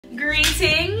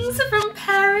Greetings from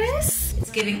Paris. It's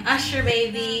giving Usher,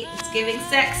 baby. It's giving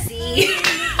sexy.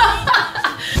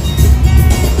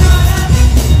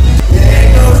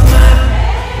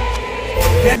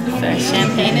 First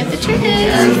champagne at the trip.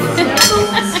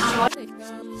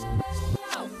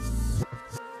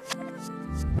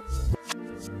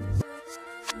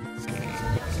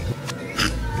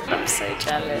 I'm so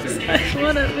jealous. I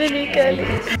want a mini girly.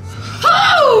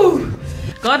 Oh!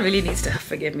 God really needs to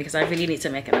forgive me because I really need to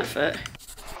make an effort.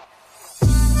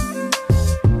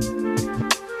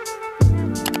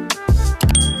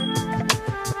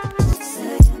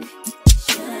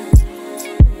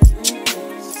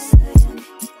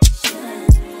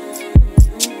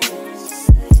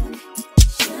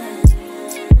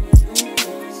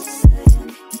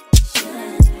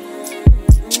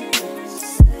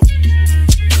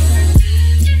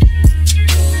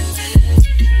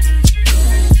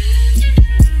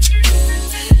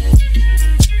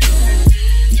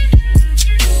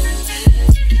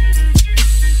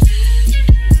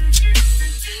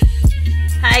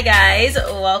 Hi guys,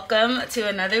 welcome to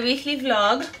another weekly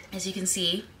vlog. As you can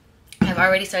see, I've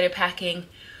already started packing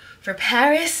for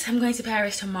Paris. I'm going to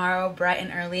Paris tomorrow, bright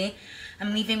and early.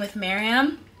 I'm leaving with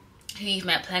Miriam, who you've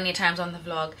met plenty of times on the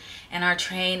vlog, and our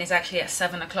train is actually at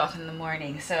 7 o'clock in the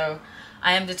morning. So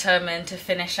I am determined to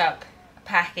finish up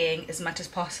packing as much as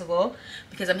possible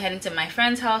because I'm heading to my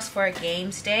friend's house for a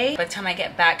games day. By the time I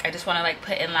get back, I just want to like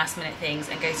put in last minute things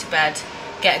and go to bed,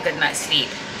 get a good night's sleep,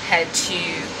 head to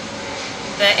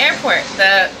the airport,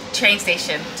 the train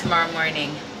station tomorrow morning.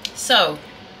 So,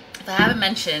 if I haven't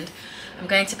mentioned, I'm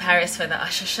going to Paris for the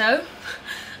Usher show.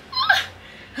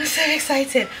 I'm so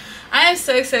excited. I am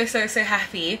so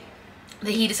happy that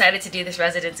he decided to do this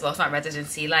residency. Well, it's not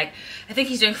residency. Like, I think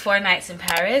he's doing 4 nights in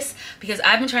Paris because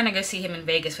I've been trying to go see him in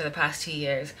Vegas for the past 2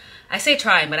 years. I say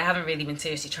trying, but I haven't really been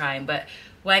seriously trying. But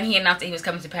when he announced that he was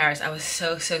coming to Paris, I was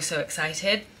so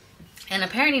excited. And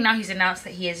apparently now he's announced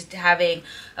that he is having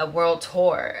a world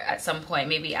tour at some point,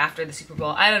 maybe after the Super Bowl.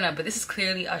 I don't know, but this is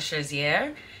clearly Usher's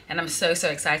year, and I'm so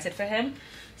excited for him.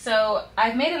 So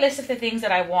I've made a list of the things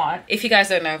that I want. If you guys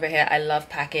don't know over here, I love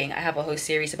packing. I have a whole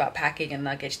series about packing and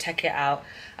luggage. Check it out.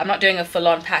 I'm not doing a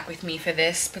full-on pack with me for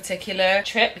this particular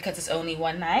trip because it's only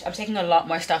 1 night. I'm taking a lot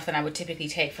more stuff than I would typically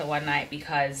take for 1 night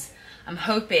because I'm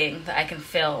hoping that I can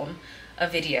film a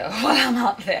video while I'm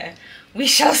out there. We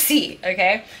shall see,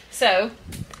 okay? So,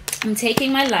 I'm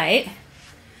taking my light.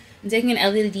 I'm taking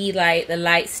an LED light, the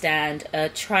light stand, a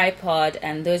tripod,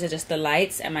 and those are just the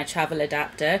lights, and my travel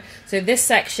adapter. So this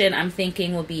section I'm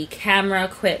thinking will be camera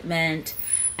equipment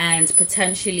and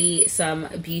potentially some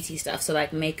beauty stuff, so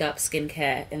like makeup,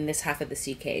 skincare in this half of the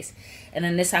suitcase. And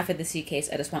then this half of the suitcase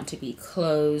I just want to be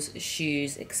clothes,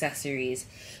 shoes, accessories.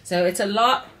 So it's a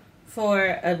lot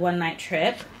for a 1 night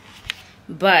trip,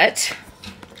 but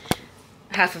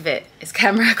half of it is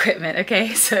camera equipment,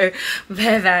 okay? So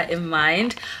bear that in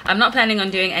mind. I'm not planning on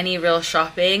doing any real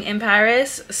shopping in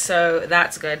Paris, so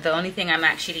that's good. The only thing I'm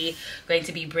actually going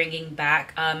to be bringing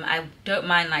back, I don't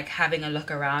mind like having a look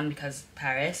around because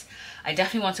Paris. I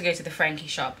definitely want to go to the Frankie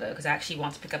shop though, because I actually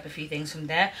want to pick up a few things from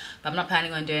there, but I'm not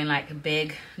planning on doing like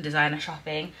big designer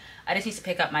shopping. I just need to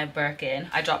pick up my Birkin.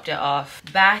 I dropped it off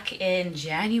back in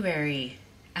January,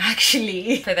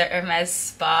 actually, for the Hermes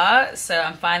spa, so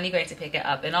I'm finally going to pick it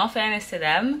up. In all fairness to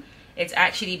them, it's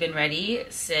actually been ready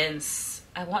since,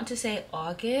 I want to say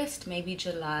August, maybe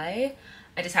July.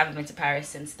 I just haven't been to Paris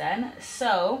since then.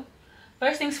 So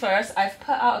first things first, I've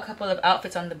put out a couple of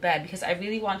outfits on the bed because I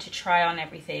really want to try on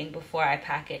everything before I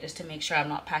pack it, just to make sure I'm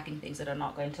not packing things that are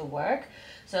not going to work.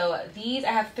 So these,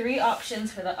 I have 3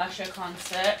 options for the Usher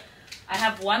concert. I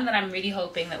have one that I'm really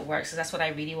hoping that works because that's what I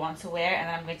really want to wear, and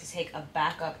then I'm going to take a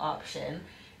backup option,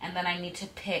 and then I need to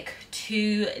pick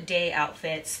 2 day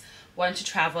outfits, 1 to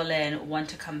travel in, 1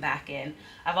 to come back in.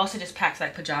 I've also just packed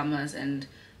like pajamas and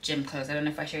gym clothes. I don't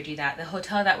know if I showed you that. The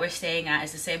hotel that we're staying at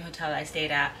is the same hotel that I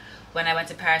stayed at when I went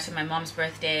to Paris for my mom's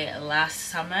birthday last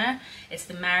summer. It's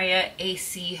the Marriott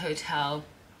AC Hotel,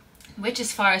 which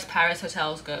as far as Paris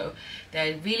hotels go,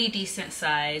 they're really decent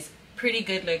size, pretty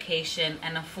good location,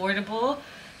 and affordable.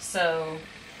 So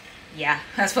yeah,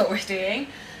 that's what we're doing.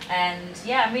 And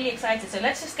yeah, I'm really excited. So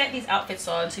let's just get these outfits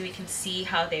on so we can see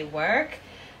how they work,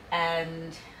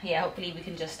 and yeah, hopefully we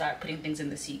can just start putting things in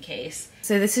the suitcase.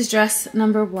 So this is dress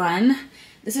number 1.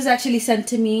 This is actually sent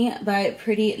to me by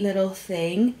Pretty Little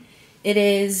Thing. It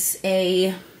is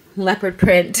a leopard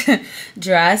print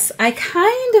dress. I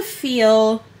kind of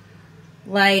feel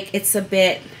like it's a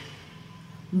bit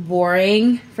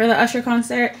boring for the Usher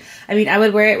concert. I mean, I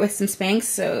would wear it with some Spanx,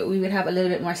 so we would have a little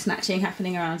bit more snatching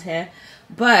happening around here,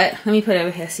 But let me put it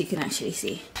over here so you can actually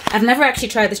see. I've never actually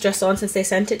tried this dress on since they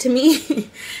sent it to me.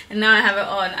 And now I have it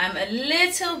on. I'm a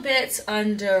little bit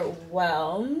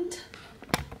underwhelmed,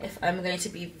 if I'm going to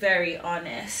be very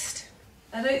honest.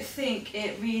 I don't think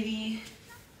it really,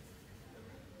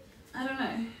 I don't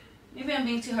know. Maybe I'm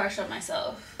being too harsh on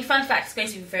myself. Fun fact, it's going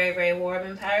to be very, very warm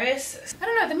in Paris. I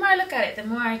don't know, the more I look at it, the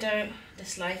more I don't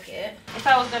dislike it. If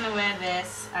I was gonna wear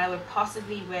this, I would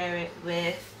possibly wear it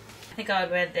with, I think I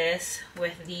would wear this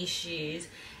with these shoes.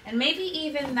 And maybe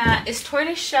even that. Is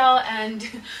tortoiseshell and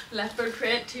leopard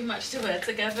print too much to wear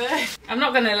together? I'm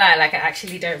not gonna lie, like I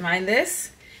actually don't mind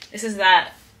this. This is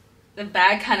that, the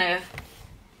bag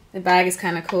is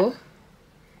kind of cool.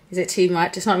 Is it too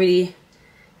much? It's not really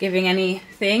giving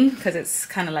anything because it's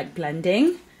kind of like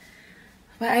blending.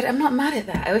 But I'm not mad at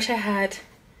that. I wish I had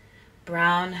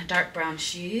brown, dark brown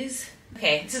shoes.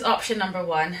 Okay, this is option number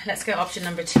 1. Let's go option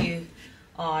number 2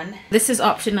 on. This is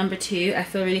option number 2. I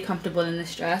feel really comfortable in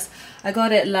this dress. I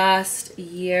got it last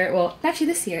year, well actually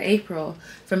this year, April,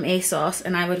 from ASOS,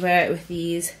 and I would wear it with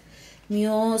these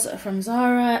mules from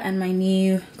Zara and my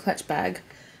new clutch bag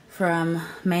from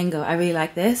Mango. I really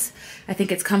like this. I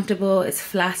think it's comfortable, it's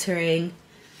flattering.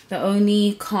 The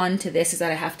only con to this is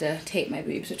that I have to tape my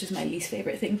boobs, which is my least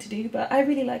favorite thing to do, but I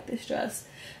really like this dress.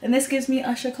 And this gives me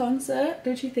Usher concert,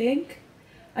 don't you think?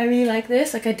 I really like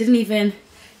this. Like I didn't even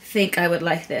think I would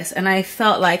like this, and I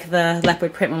felt like the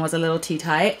leopard print one was a little too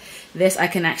tight. This I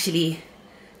can actually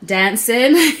dance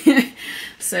in.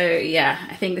 So yeah,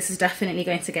 I think this is definitely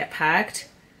going to get packed.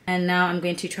 And now I'm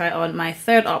going to try on my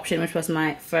third option, which was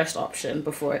my first option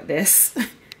before this.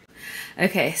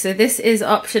 Okay, so this is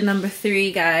option number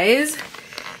 3, guys.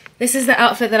 This is the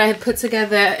outfit that I had put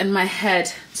together in my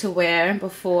head to wear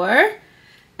before,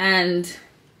 and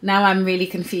now I'm really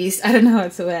confused. I don't know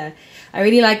what to wear. I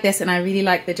really like this, and I really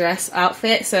like the dress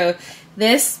outfit. So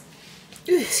this,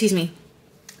 excuse me,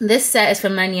 this set is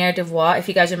from Manière de Voir. If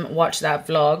you guys haven't watched that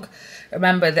vlog,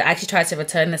 remember that I actually tried to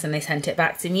return this and they sent it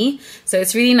back to me. So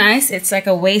it's really nice. It's like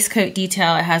a waistcoat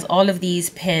detail. It has all of these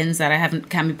pins that I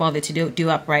can't be bothered to do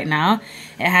up right now.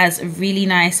 It has a really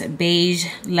nice beige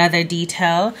leather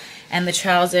detail, and the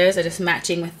trousers are just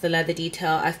matching with the leather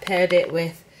detail. I've paired it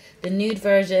with the nude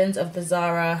versions of the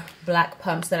Zara black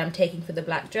pumps that I'm taking for the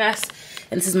black dress.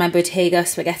 And this is my Bottega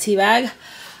spaghetti bag.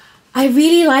 I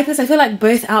really like this. I feel like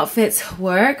both outfits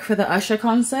work for the Usher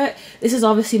concert. This is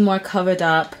obviously more covered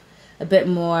up, a bit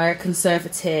more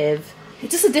conservative.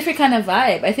 It's just a different kind of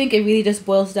vibe. I think it really just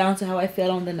boils down to how I feel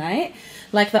on the night.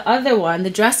 Like the other one, the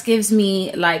dress gives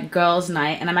me like girls'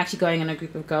 night, and I'm actually going in a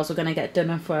group of girls. We're gonna get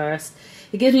dinner first.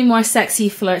 It gives me more sexy,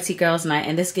 flirty girls' night,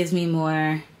 and this gives me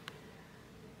more,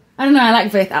 I don't know, I like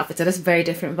both outfits. They're just very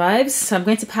different vibes. So I'm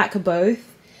going to pack both.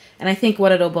 And I think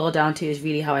what it'll boil down to is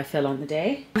really how I feel on the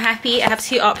day. I'm happy. I have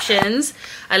 2 options.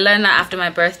 I learned that after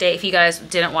my birthday. If you guys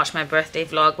didn't watch my birthday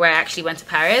vlog where I actually went to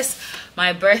Paris,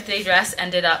 my birthday dress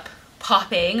ended up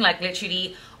popping, like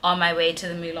literally on my way to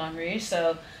the Moulin Rouge.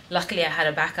 So luckily I had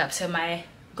a backup. So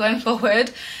going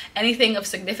forward, anything of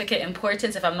significant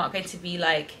importance, if I'm not going to be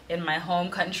like in my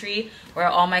home country where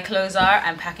all my clothes are,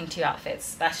 I'm packing 2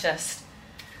 outfits. That's just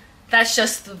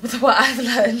what I've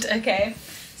learned, okay?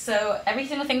 So every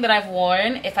single thing that I've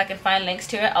worn, if I can find links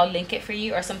to it, I'll link it for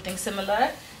you or something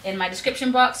similar in my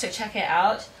description box, so check it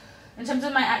out. In terms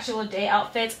of my actual day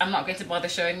outfits, I'm not going to bother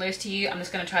showing those to you. I'm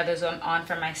just going to try those on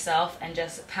for myself and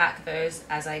just pack those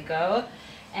as I go.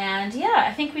 And yeah,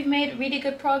 I think we've made really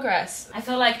good progress. I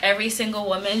feel like every single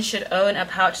woman should own a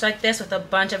pouch like this with a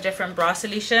bunch of different bra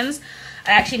solutions.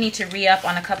 I actually need to re-up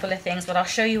on a couple of things, but I'll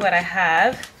show you what I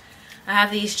have. I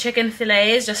have these chicken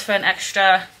fillets just for an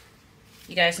extra,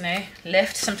 you guys know,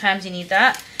 lift. Sometimes you need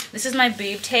that. This is my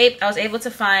boob tape. I was able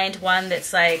to find one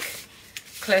that's like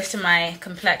close to my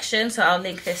complexion, so I'll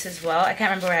link this as well. I can't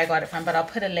remember where I got it from, but I'll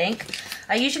put a link.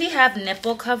 I usually have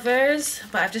nipple covers,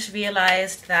 but I've just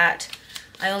realized that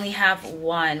I only have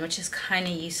one, which is kind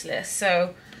of useless.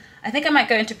 So I think I might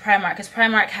go into Primark, because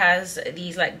Primark has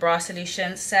these like bra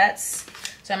solution sets.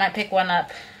 So I might pick one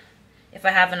up if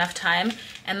I have enough time.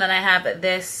 And then I have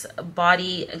this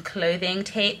body and clothing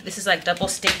tape. This is like double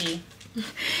sticky.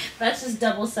 That's just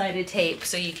double-sided tape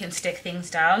so you can stick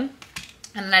things down.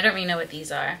 And then I don't really know what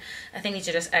these are. I think these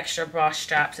are just extra bra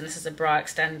straps, and this is a bra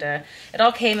extender. It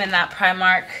all came in that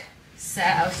Primark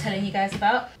set I was telling you guys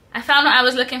about. I found what I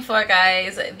was looking for,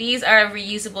 guys. These are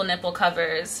reusable nipple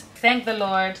covers. Thank the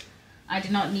Lord I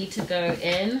did not need to go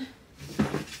in.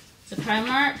 So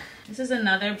Primark, this is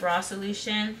another bra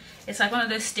solution. It's like one of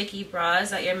those sticky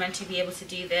bras that you're meant to be able to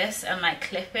do this and like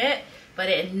clip it, but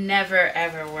it never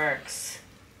ever works.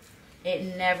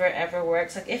 it never ever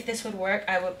works. Like if this would work,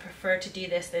 I would prefer to do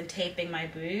this than taping my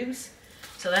boobs.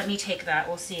 So let me take that,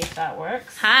 we'll see if that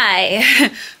works.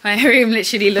 Hi, my room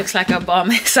literally looks like a bomb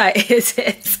site, is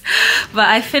it? But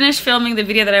I finished filming the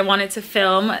video that I wanted to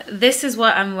film. This is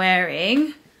what I'm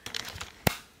wearing.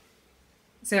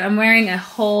 So I'm wearing my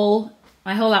whole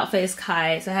outfit is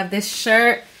Kai. So I have this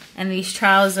shirt and these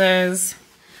trousers.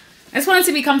 I just wanted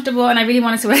to be comfortable and I really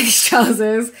wanted to wear these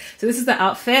trousers. So this is the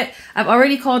outfit. I've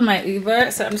already called my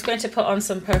Uber, so I'm just going to put on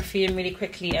some perfume really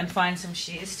quickly and find some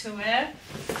shoes to wear.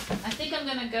 I think I'm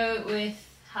gonna go with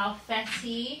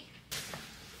Halfetti.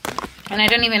 And I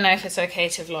don't even know if it's okay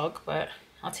to vlog, but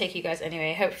I'll take you guys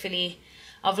anyway. Hopefully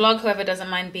I'll vlog whoever doesn't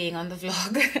mind being on the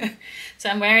vlog. So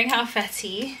I'm wearing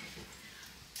Halfetti.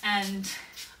 And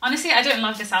honestly, I don't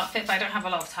love this outfit, but I don't have a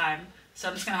lot of time. So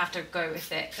I'm just gonna have to go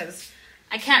with it because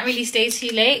I can't really stay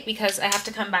too late because I have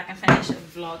to come back and finish the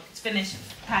vlog, finish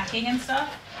packing and stuff.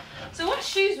 So what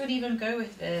shoes would even go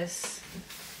with this?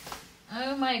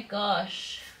 Oh my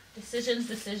gosh. Decisions.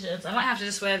 I might have to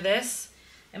just wear this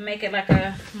and make it like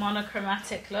a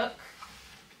monochromatic look.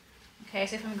 Okay,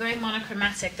 so if I'm going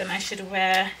monochromatic, then I should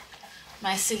wear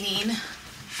my Celine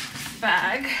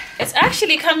bag. It's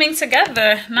actually coming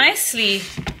together nicely,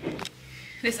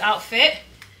 this outfit.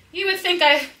 You would think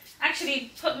I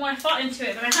actually put more thought into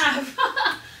it than I have.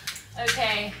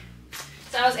 Okay,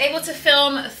 so I was able to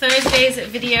film Thursday's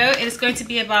video. It is going to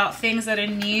be about things that are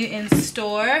new in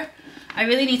store. I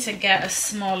really need to get a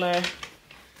smaller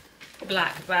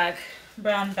brown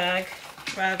bag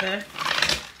rather.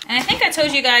 And I think I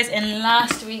told you guys in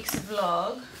last week's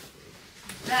vlog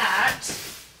that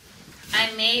I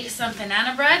made some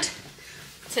banana bread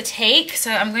to take.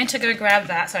 So I'm going to go grab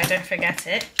that so I don't forget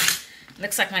it.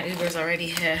 Looks like my Uber is already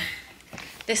here.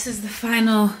 This is the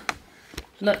final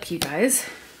look, you guys.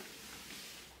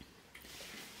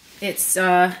 It's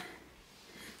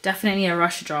definitely a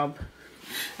rush job.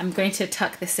 I'm going to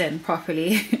tuck this in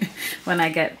properly when I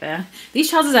get there. These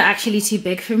trousers are actually too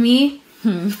big for me.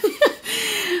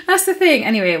 That's the thing.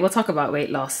 Anyway, we'll talk about weight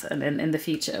loss and in the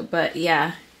future. But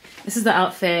yeah, this is the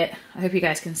outfit. I hope you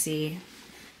guys can see.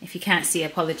 If you can't see,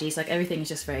 apologies. Like everything is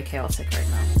just very chaotic right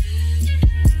now.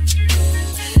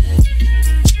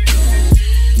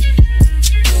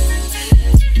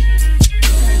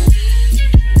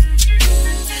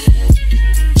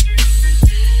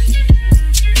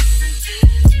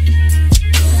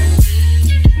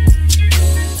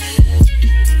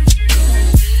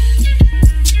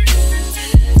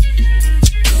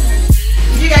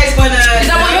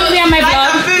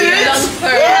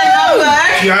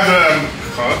 You have a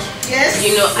card? Yes.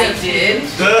 You know I did.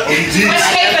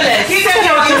 Paperless.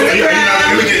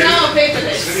 No,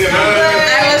 paperless.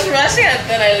 I was rushing and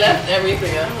then I left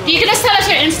everything at home. You can just tell us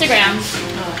your Instagram.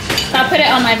 I'll put it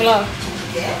on my vlog.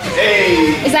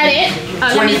 Hey. Is that it?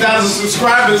 20,000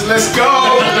 subscribers. Let's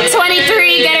go.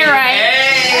 23. Get it right.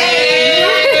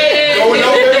 Hey. Going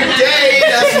up every day.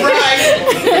 That's right.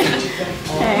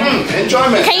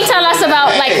 Enjoyment. Can you tell us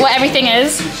about like what everything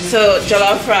is? So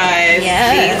jollof fries.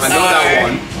 Yes. I know that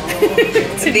one.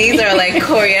 These are like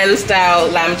Korean style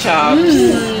lamb chops,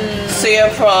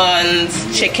 suya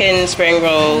prawns, chicken spring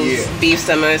rolls, beef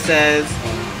samosas,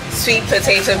 sweet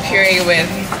potato puree with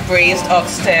braised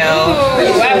oxtail,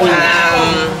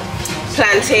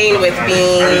 plantain with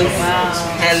beans,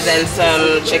 and then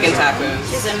some chicken tacos.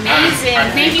 It's amazing.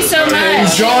 Thank you so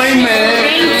much. Enjoyment.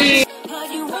 Thank you.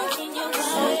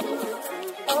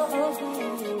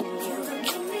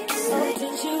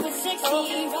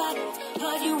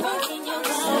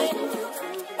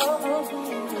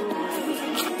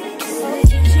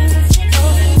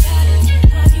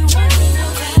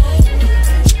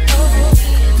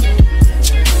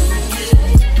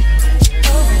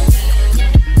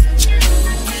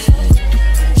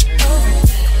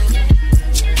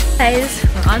 Guys,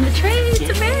 we're on the train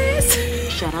to Paris.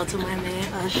 Shout out to my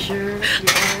man Usher.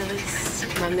 Yes,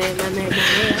 my man.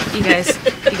 You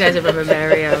guys remember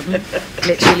Mariam?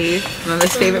 Literally, my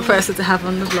most favorite person to have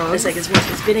on the vlog. It's like it's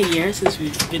been a year since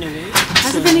we've been away.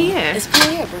 Has it been a year? It's been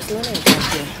a year. Barcelona was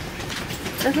last year.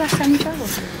 That's the last time you traveled.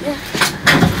 Yeah.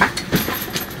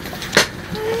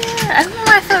 Oh, yeah. I don't know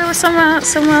why I thought it was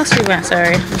somewhere else we went.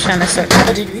 Sorry, I'm trying to search.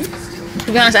 Oh, did we?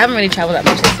 To be honest, I haven't really traveled that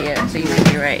much this year, so you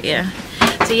might be right. Yeah.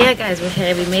 So yeah, guys, we're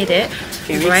here. We made it.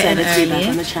 Very bright and excited to be early. back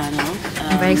on the channel.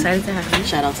 I'm very excited to have you.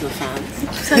 Shout out to the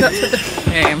fans. Shout out to the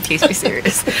Miriam, please be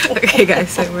serious. Okay, guys,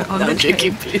 so we're on the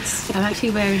train. Please. I'm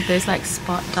actually wearing those like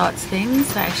spot dots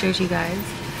things that I showed you guys.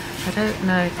 I don't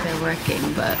know if they're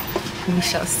working, but we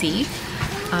shall see.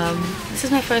 This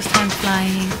is my first time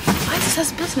flying. Why does this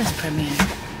says business premiere?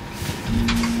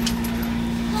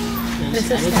 This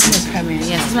is standard Premier.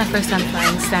 Yes, this is my first time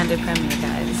flying standard Premier,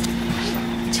 guys.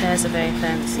 The chairs are very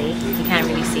fancy. You can't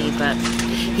really see, but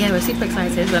yeah, we're super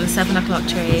excited. We're on the 7 o'clock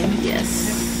train.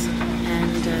 Yes.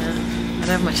 And I don't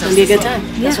have much else It'll be a to good say.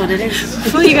 time. That's what it is.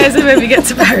 Before you guys ever get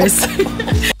to Paris.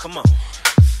 Come on,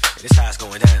 this how it's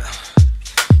going down.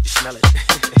 You smell it?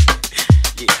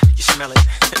 Yeah, you smell it?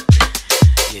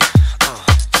 Yeah.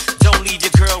 Don't leave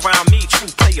your girl around me, true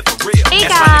player for real. Hey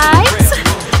That's my nigga guys! for real.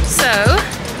 So,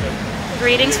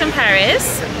 greetings from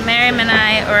Paris. Miriam and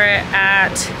I are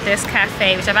at this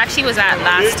cafe, which I actually was at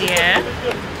last year,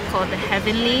 called the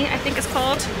Heavenly, I think it's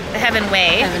called. The Heaven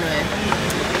Way.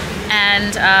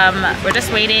 And we're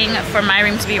just waiting for my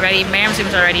room to be ready. Miriam's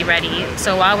room's already ready.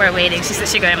 So while we're waiting, she said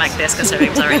she's going like this because her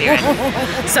room's already ready.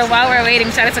 So while we're waiting,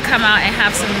 we decided to come out and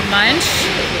have some lunch.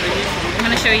 I'm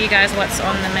gonna show you guys what's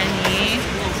on the menu.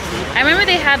 I remember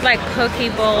they had like poke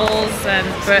bowls, and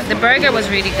the burger was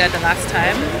really good the last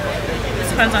time. It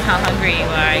depends on how hungry you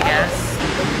are, I guess.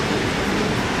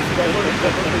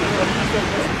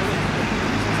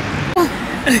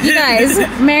 You guys,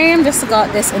 Miriam just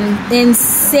got this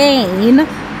insane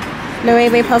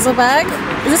Loewe puzzle bag.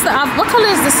 Is this the what color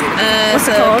is this? What's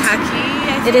it called?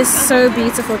 Khaki. It is so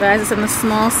beautiful, guys. It's in the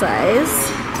small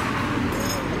size.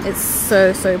 It's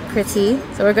so pretty.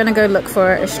 So we're gonna go look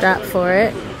for a strap for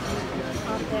it.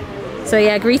 So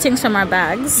yeah, greetings from our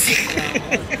bags.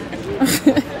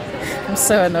 I'm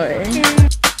so annoying.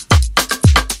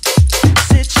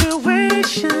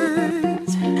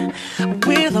 Situations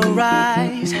will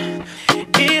arise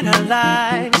in our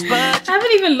lives, but I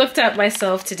haven't even looked at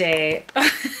myself today.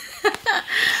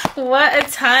 What a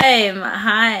time.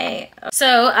 Hi.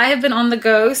 So I have been on the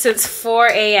go since 4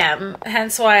 a.m.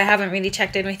 hence why I haven't really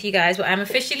checked in with you guys, but I'm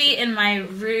officially in my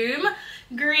room.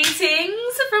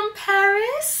 Greetings from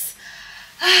Paris.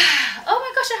 Oh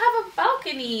my gosh, I have a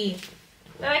balcony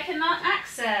that I cannot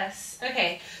access.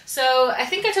 Okay, so I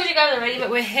think I told you guys already, but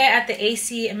we're here at the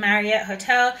AC Marriott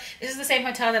Hotel. This is the same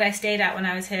hotel that I stayed at when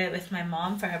I was here with my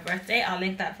mom for her birthday. I'll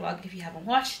link that vlog if you haven't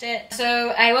watched it.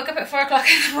 So I woke up at 4 o'clock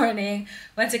in the morning,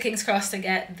 went to King's Cross to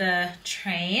get the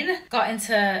train, got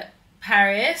into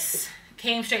Paris,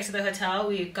 came straight to the hotel.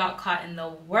 We got caught in the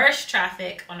worst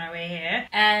traffic on our way here.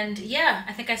 And yeah,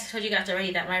 I think I told you guys already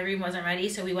that my room wasn't ready,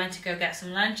 so we went to go get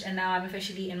some lunch, and now I'm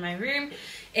officially in my room.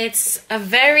 It's a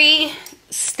very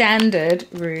standard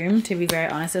room, to be very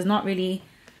honest. There's not really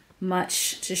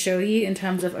much to show you in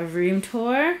terms of a room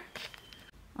tour.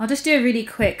 I'll just do a really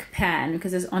quick pan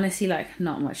because there's honestly like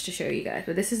not much to show you guys.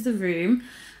 But this is the room.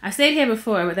 I've stayed here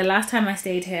before, but the last time I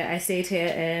stayed here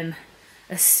in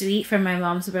a suite for my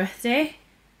mom's birthday.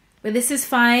 But this is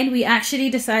fine. We actually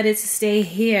decided to stay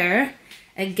here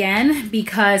again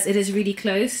because it is really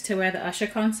close to where the Usher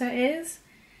concert is.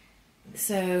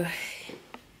 So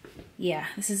yeah,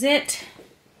 this is it.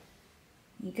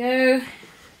 There you go.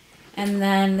 And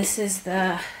then this is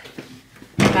the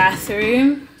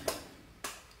bathroom.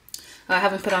 Oh, I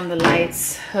haven't put on the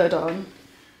lights. Hold on.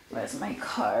 Where's my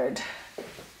card?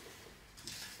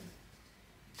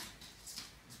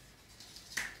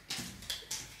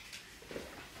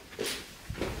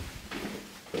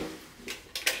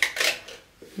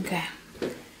 Okay.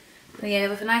 So yeah,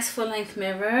 with a nice full-length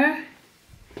mirror.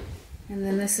 And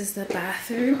then this is the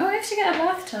bathroom. Oh, I actually got a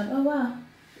bathtub. Oh, wow.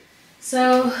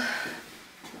 So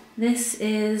this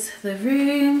is the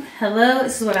room. Hello,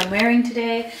 this is what I'm wearing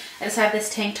today. I just have this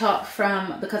tank top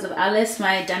from Because of Alice,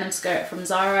 my denim skirt from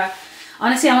Zara.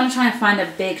 Honestly, I want to try and find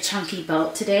a big chunky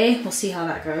belt today. We'll see how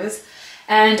that goes.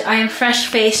 And I am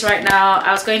fresh-faced right now.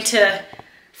 I was going to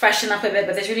freshen up a bit,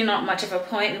 but there's really not much of a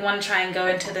point. We want to try and go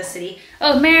into the city.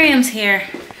 Oh, Miriam's here.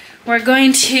 We're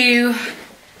going to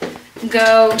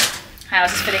go... I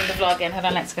was just fitting the vlog in. Hold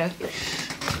on, let's go.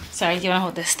 Sorry, do you want to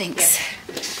hold this? Thanks. Yeah.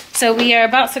 So we are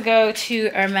about to go to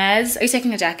Hermes. Are you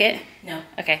taking a jacket? No.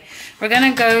 Okay. We're going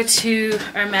to go to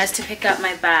Hermes to pick up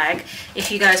my bag. If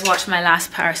you guys watched my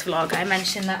last Paris vlog, I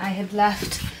mentioned that I had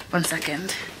left... One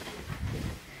second.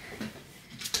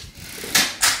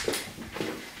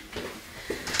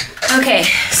 Okay,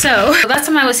 so last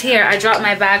time I was here, I dropped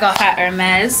my bag off at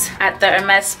Hermes, at the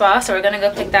Hermes spa. So we're gonna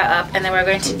go pick that up, and then we're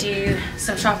going to do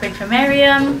some shopping for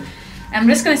Miriam. I'm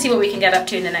just gonna see what we can get up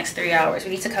to in the next 3 hours.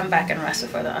 We need to come back and rest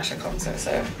before the Usher concert.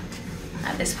 So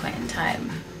at this point in time,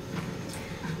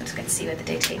 we're just gonna see where the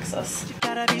day takes us. you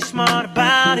gotta be smart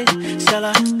about it.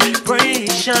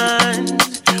 Celebrations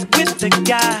with the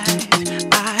guys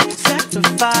I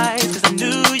sacrificed, 'cause I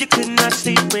knew you could not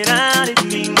sleep without it.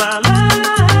 Meanwhile,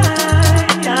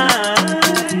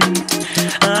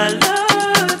 I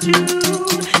loved you.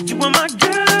 You were my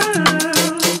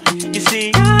girl. You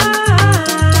see, I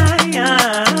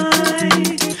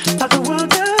thought the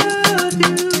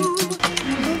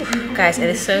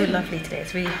so lovely today.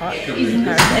 It's really hot in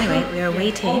Paris. Anyway, we are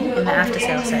waiting in the after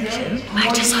sale section.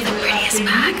 I just saw the prettiest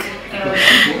bag.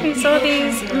 We saw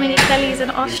these mini Kellys and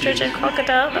ostrich and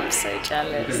crocodile. I'm so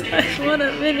jealous. I want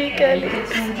a mini Kelly.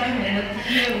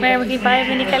 Mary, will you buy a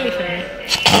mini Kelly for me?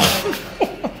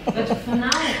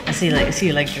 I see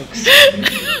you like jokes. I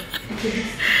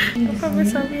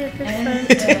promise I'll be a good friend.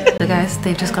 So guys,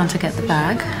 they've just gone to get the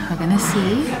bag. We're gonna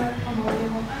see.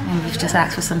 And we've just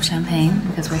asked for some champagne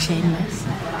because we're shameless.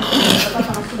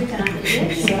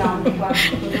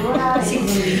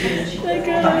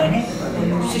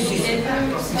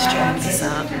 Let's try this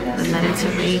out. The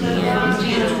Mediterranean.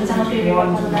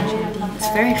 It's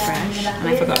very fresh. And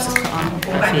I forgot to put on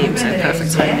perfume, so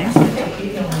perfect timing.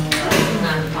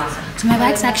 So my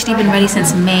bag's actually been ready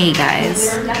since May,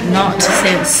 guys, not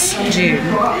since June.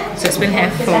 So it's been here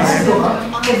for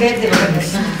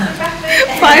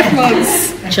 5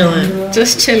 months. Chilling.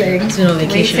 Just chilling. It's been on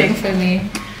vacation. Waiting for me.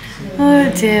 Oh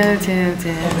dear, dear,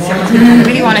 dear. I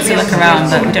really wanted to look around,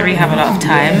 but we don't really have a lot of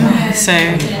time. So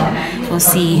we'll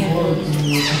see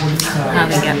how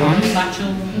we get on.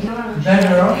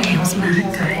 Here's my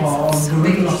guys. So you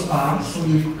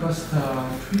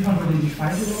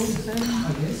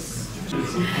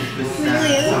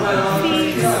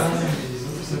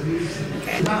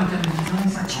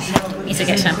need to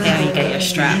get champagne when you get your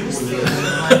strap.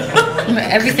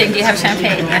 Everything. Do you have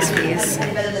champagne? Yes, please.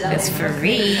 It's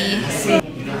free. Do a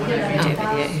video.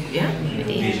 Yeah.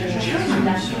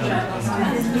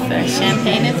 First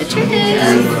champagne of the trip.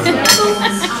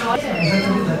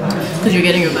 Because you're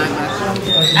getting your bag back.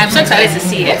 I'm so excited to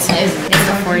see it. It's the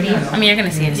 40. I mean, you're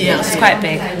gonna see it. Yeah. It's quite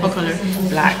big. What color?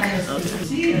 Black. Nice.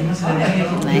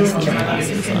 These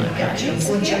glasses on.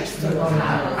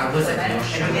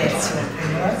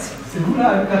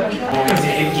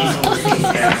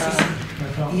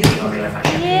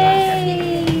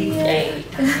 Yay!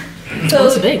 So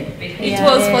it's big. It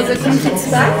was for the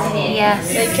confit bag. Yes.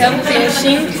 Like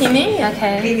finishing, cleaning,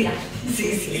 Okay.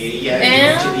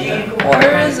 and or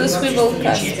the swivel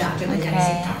clasp. Okay.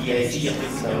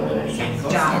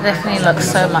 It definitely looks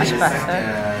so much better.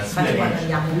 So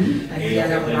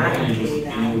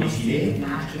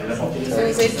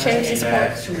they change this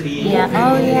part. Yeah.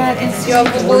 Oh yeah. I can see. You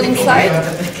have the ball inside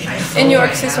and your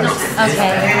accessories.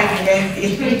 Okay.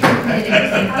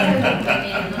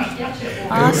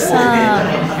 Awesome.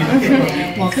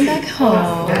 Welcome back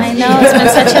home. I know, it's been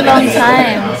such a long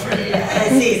time.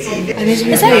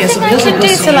 Is there anything I can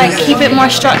do to like keep it more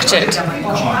structured?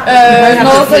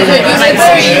 No, the user is like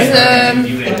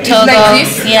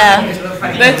this. Yeah.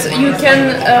 But you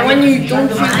can, when you don't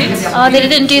use it, Oh, they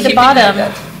didn't do the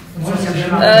bottom.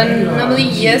 normally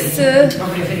yes, it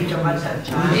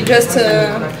just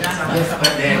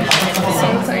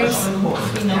sometimes.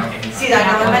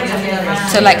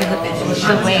 So like the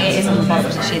way it is on the bottom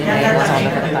of the sheet, the way it was all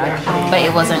over the back, but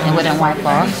it wouldn't wipe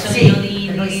off.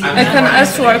 I can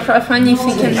ask to our craftsman if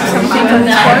he can do something on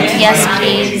this part. Yes,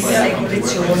 please.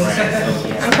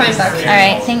 I'm coming back. All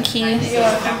right, thank you.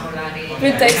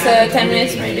 It takes 10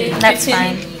 minutes maybe. That's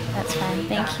fine. That's fine.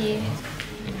 Thank you.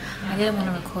 I didn't want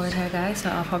to record her, guys, so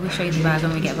I'll probably show you the bag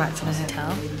when we get back to the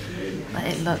hotel. But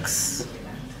it looks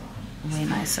way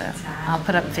nicer. I'll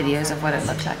put up videos of what it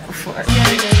looked like before.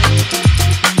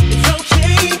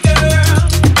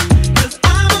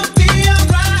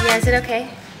 Yeah, is it okay?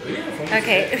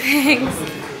 Okay, thanks.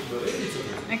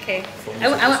 Okay.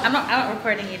 I'm not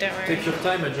recording you, don't worry. Take your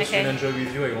time, I just Okay. will enjoy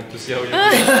with you. I want to see how you do.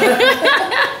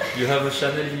 You have a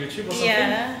channel in YouTube or something?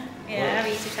 Yeah, I have a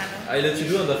YouTube channel. I let you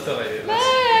do and after I... I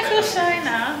feel shy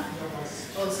now.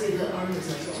 Oh, see, the arm is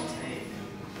like so tight.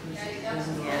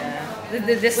 Yeah.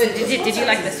 Did you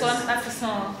like this one? That's the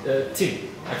small. Team,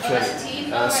 actually.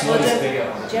 Small is bigger.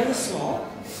 Do you have a small?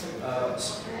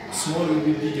 Small will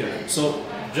be bigger. So,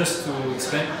 just to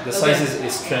explain, the sizes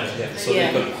is strange here. So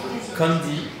they call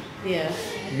Candy, Yeah.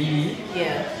 Mini,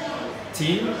 Yeah.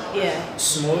 Teen, Yeah.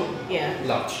 Small, Yeah.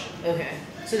 Large. Okay.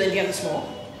 So then you have the small?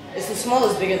 Is the small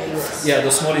is bigger than this? Yeah,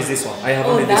 the small is this one. I have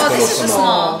only this that's color. This is the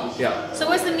small. Yeah. So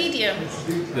what's the medium?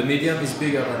 The medium is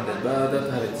bigger than that, but I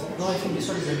don't have it. No, I think this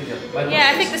one is the medium.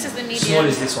 Yeah, I think this is the medium. Small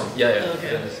is this one. Yeah.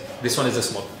 Okay. This one is the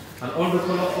small. And all the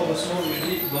color for the small will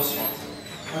be those ones.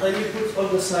 And then you put all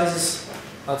the sizes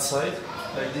outside.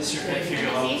 Like this, you can figure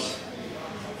out.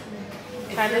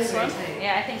 Try this one.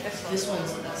 Yeah, I think this one. This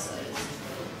one's that size.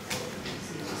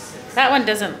 That one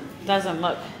doesn't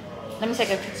look. Let me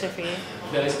take a picture for you.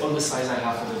 That is all the size I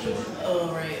have for the job.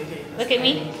 Oh, right, okay. Look at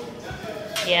me.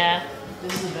 Yeah.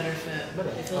 This is a better fit.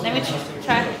 It feels Let me more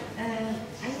try.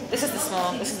 This is the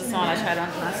small. This is the small I tried on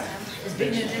last time. It's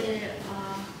big.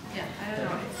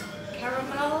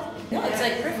 caramel. No, it's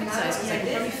like perfect size because I can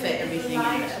probably fit everything in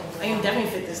it. I can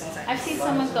definitely fit this inside. I've seen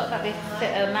someone's got that they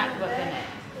fit a MacBook in it.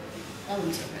 That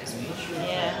wouldn't surprise me.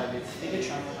 Yeah. It's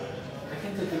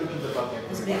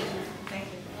big. Thank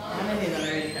you. How many of them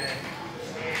already are?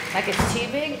 Like it's too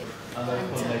big.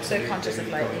 I'm so conscious of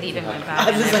like leaving my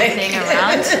bag and everything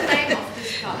around.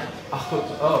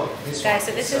 Guys,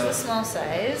 so this is the small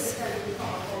size.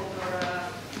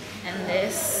 And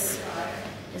this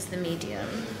is the medium.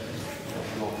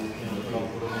 What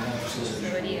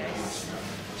do you guys?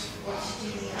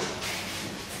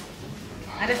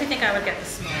 I definitely think I would get the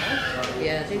small.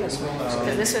 Yeah, I think that's small.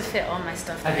 Because this would fit all my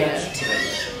stuff that I need.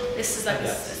 This is like,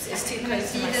 it's too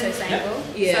close to my size angle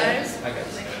size.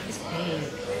 It's big.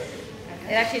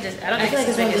 It actually just, I don't think it's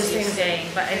as big as you're saying,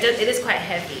 but it is quite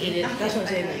heavy. That's what I'm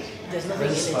saying, like, there's nothing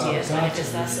in it yet, but if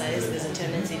it's that size, there's a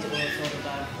tendency to overfill the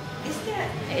bag.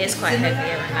 It is quite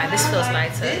heavy, this feels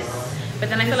lighter. But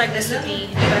then I feel like this would be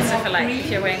better for like, if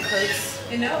you're wearing coats,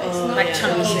 like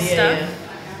chunky stuff.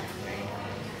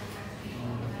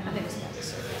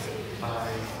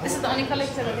 This is the only color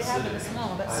that they have in the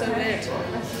small. That's so weird.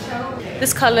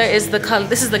 This color is the color.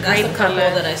 This is the grape color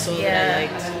that I saw that I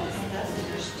liked.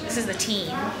 This is the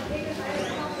teen.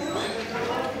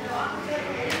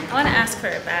 I want to ask for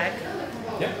a bag.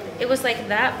 Yeah. It was like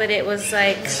that, but it was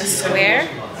like a square.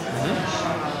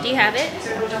 Do you have it?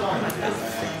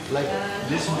 Like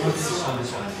this one,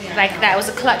 this one. Like that was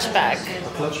a clutch bag. A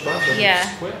clutch bag? That Yeah.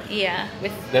 is square? Yeah.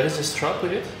 With There is a strap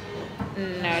with it?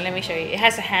 no, let me show you. It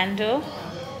has a handle.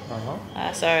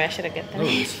 Sorry, I should have got the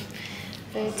name.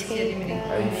 Bottega.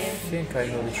 I think I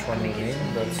know which one you mean,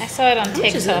 but I saw it on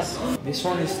TikTok. this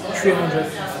one is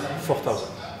 304,000.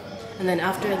 And then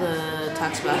after the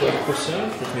tax back,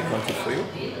 12%, let me count it for you.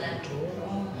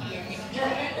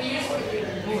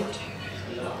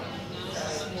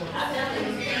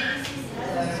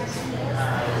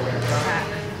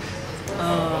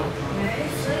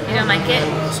 You don't like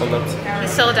it? Sold out.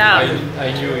 It's sold out.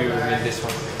 I knew you meant this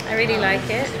one. I really like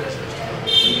it.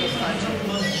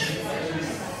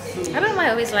 I don't know why I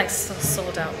always like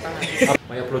sold out bags.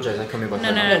 I apologize, I come back.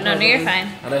 No, you're fine.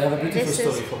 And I have a beautiful This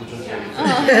story is- for the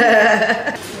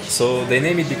Jodie. So they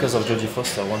named it because of Jodie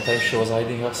Foster. One time she was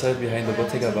hiding herself behind the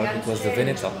Bottega bag. It was the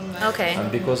Veneta. Okay.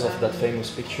 And because of that famous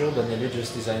picture, Daniele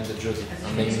just designed the Jodie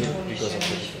and named it because of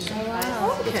Jodie Foster.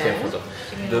 Wow. That's her photo.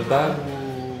 The bag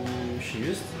she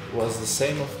used was the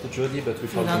same of the Jodie but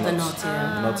without Without the the knots. knot,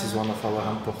 yeah. The knot is one of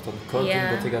our important codes Yeah.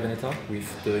 in Bottega Veneta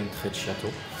with the intrecciato.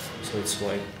 So it's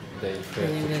why they put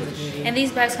Jodie. And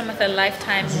these bags come with a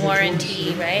lifetime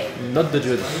warranty, right? Not the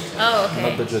Jodie. Oh, okay.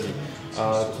 Not the Jodie.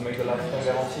 To make the lifetime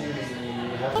guarantee, we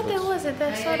have. Oh, there was it.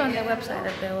 I saw it on their website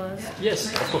that there was.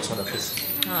 Yes, of course, one of this.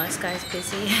 Oh, this guy's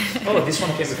busy. Oh, this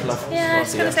one came with lifetime. Yeah, I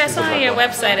was gonna say I saw on your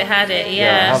website it had it. I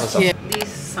Yeah. have a some. These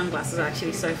sunglasses are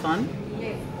actually so fun.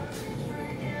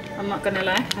 I'm not gonna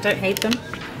lie, I don't hate them.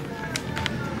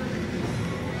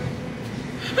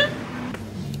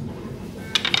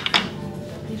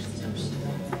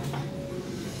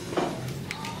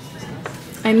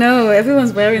 I know,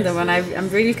 everyone's wearing them and I'm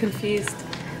really confused.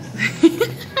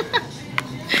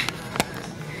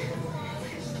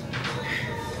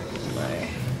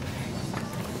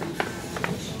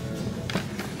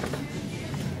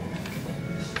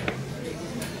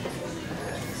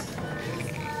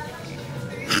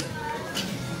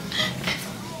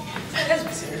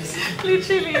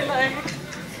 Literally, like,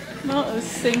 not a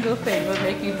single thing would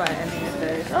make me buy any of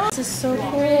those. Oh, this is so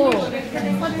cool.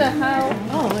 What the hell?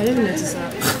 oh, I didn't notice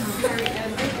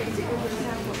that.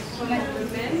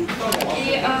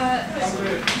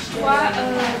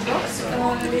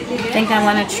 I think I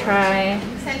want to try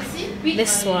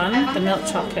this one, the milk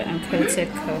chocolate and coated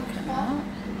coconut.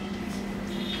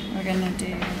 We're gonna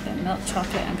do the milk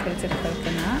chocolate and coated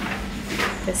coconut,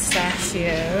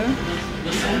 pistachio.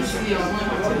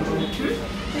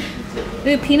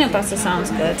 Ooh, peanut butter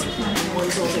sounds good.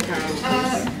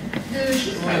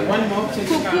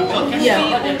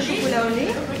 Yeah.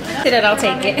 Did it? I'll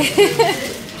take it.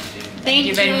 Thank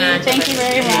you very much. Thank you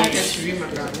very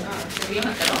much.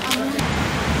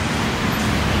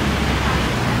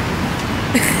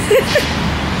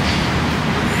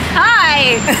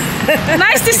 Hi!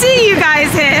 Nice to see you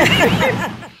guys here.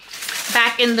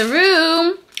 Back in the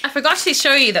room. I forgot to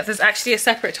show you that there's actually a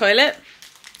separate toilet.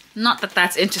 Not that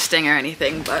that's interesting or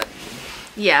anything, but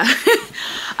yeah.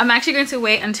 I'm actually going to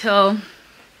wait until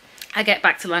I get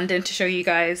back to London to show you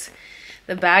guys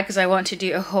the bag because I want to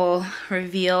do a whole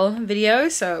reveal video.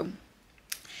 So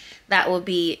that will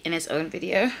be in its own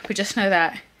video. But just know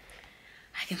that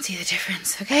I can see the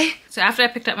difference, okay? So after I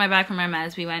picked up my bag from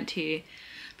Hermes, we went to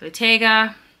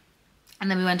Bottega. And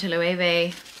then we went to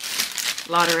Loewe,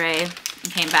 Lottery,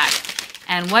 and came back.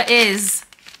 And what is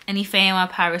an Ifeyinwa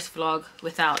Paris vlog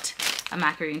without a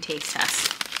macaroon taste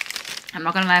test? I'm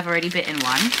not gonna lie, I've already bitten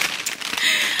one.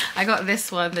 I got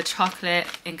this one, the chocolate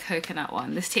and coconut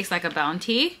one. This tastes like a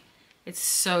Bounty. It's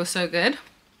so, so good.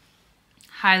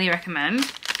 Highly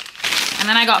recommend. And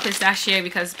then I got pistachio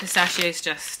because pistachio is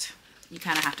just, you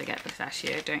kind of have to get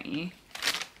pistachio, don't you?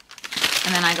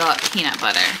 And then I got peanut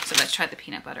butter. So let's try the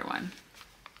peanut butter one.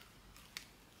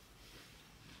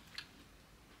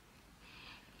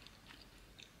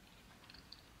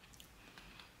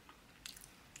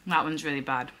 That one's really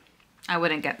bad. I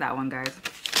wouldn't get that one, guys.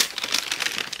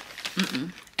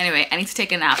 Anyway, I need to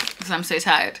take a nap because I'm so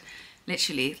tired.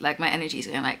 Literally, like my energy is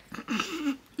going like...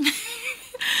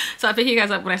 So I'll pick you guys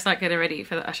up when I start getting ready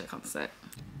for the Usher concert.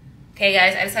 Okay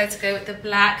guys, I decided to go with the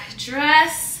black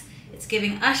dress. It's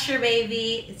giving Usher,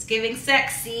 baby. It's giving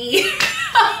sexy.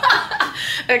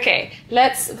 Okay,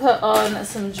 let's put on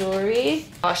some jewelry.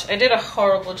 Gosh, I did a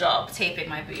horrible job taping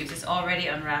my boobs. It's already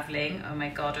unraveling. Oh my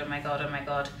god, oh my god, oh my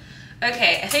god.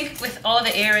 Okay, I think with all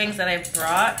the earrings that I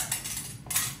brought,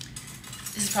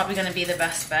 this is probably gonna be the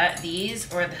best bet.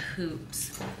 These or the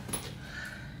hoops.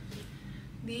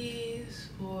 These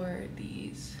or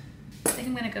these. I think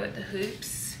I'm gonna go with the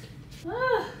hoops.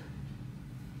 Ah.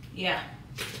 Yeah,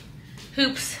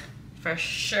 hoops for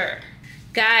sure.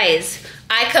 Guys,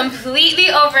 I completely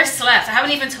overslept. I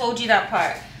haven't even told you that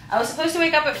part. I was supposed to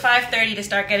wake up at 5:30 to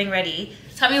start getting ready.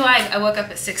 Tell me why I woke up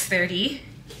at 6:30.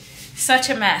 Such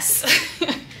a mess.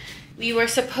 We were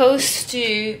supposed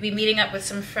to be meeting up with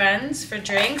some friends for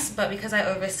drinks, but because I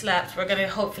overslept, we're gonna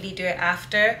hopefully do it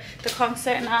after the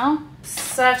concert now.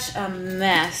 Such a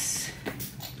mess.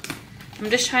 I'm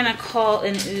just trying to call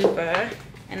an Uber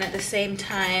and at the same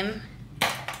time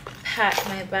pack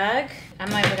my bag. I'm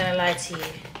not even gonna lie to you.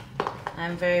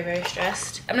 I'm very, very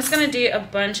stressed. I'm just gonna do a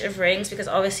bunch of rings because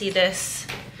obviously this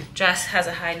dress has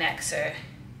a high neck, so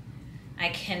I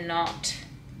cannot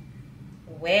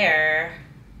wear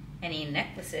any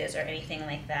necklaces or anything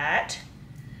like that.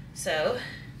 So,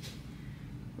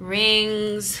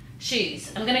 rings,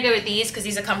 shoes. I'm gonna go with these because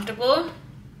these are comfortable.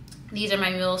 These are my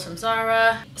mules from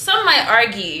Zara. Some might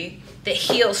argue that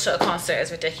heels to a concert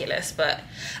is ridiculous, but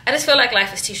I just feel like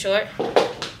life is too short.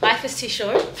 Life is too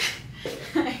short.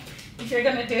 If you're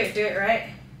gonna do it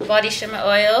right. Body shimmer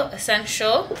oil,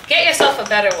 essential. Get yourself a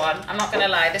better one, I'm not gonna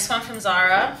lie. This one from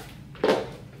Zara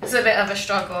is a bit of a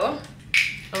struggle,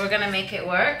 but we're gonna make it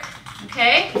work,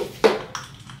 okay?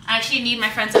 I actually need my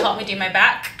friend to help me do my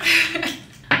back.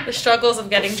 The struggles of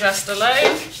getting dressed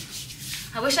alone.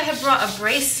 I wish I had brought a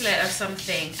bracelet or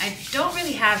something. I don't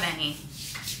really have any.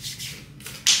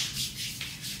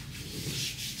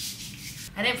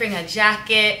 I didn't bring a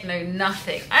jacket, no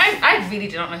nothing. I really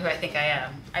do not know who I think I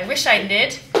am. I wish I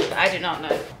did, but I do not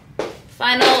know.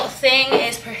 Final thing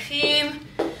is perfume.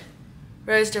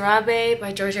 Rose d'Arabe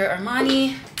by Giorgio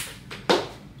Armani.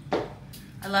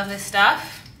 I love this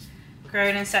stuff.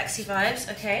 Grown and sexy vibes,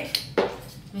 okay.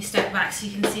 Let me step back so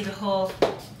you can see the whole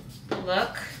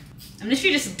look. I'm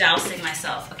literally just dousing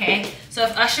myself, okay? So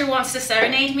if Usher wants to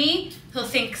serenade me, he'll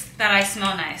think that I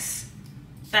smell nice.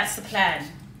 That's the plan.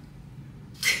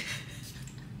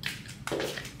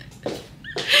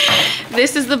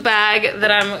 This is the bag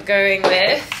that I'm going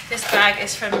with. This bag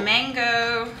is from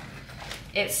Mango.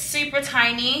 It's super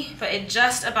tiny, but it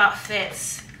just about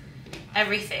fits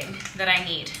everything that I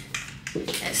need.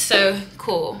 It's so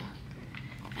cool.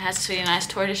 It has this really nice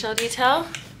tortoiseshell detail.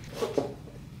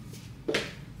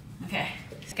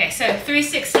 Okay, so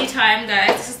 360 time,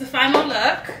 guys. This is the final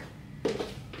look.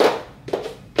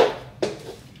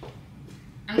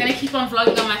 I'm gonna keep on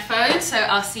vlogging on my phone, so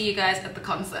I'll see you guys at the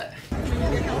concert.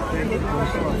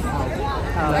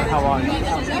 How are you?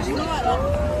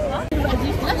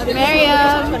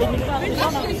 Miriam.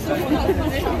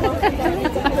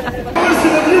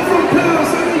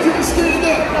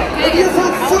 If you're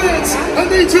from France, I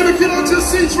need you to get out your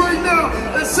seats right now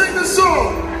and sing the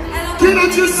song. Get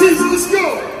out your seats, let's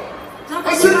go.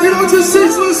 I said get out your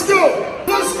seats, let's go.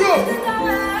 Let's go.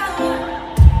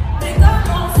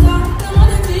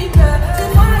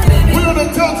 We're on a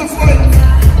Delta flight.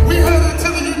 We headed to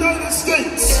the United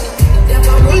States. We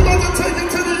about to take it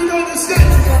to the United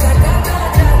States.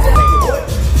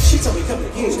 She told me come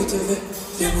again.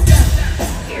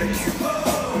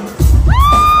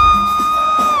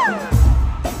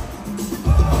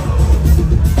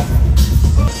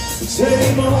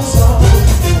 Same old song,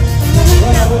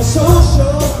 but I was so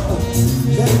sure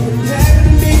that it would happen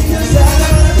to me, 'cause I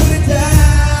don't put it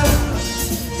down.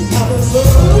 I was so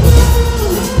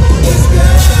this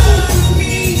girl with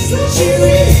me, so she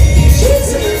really, she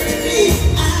turned me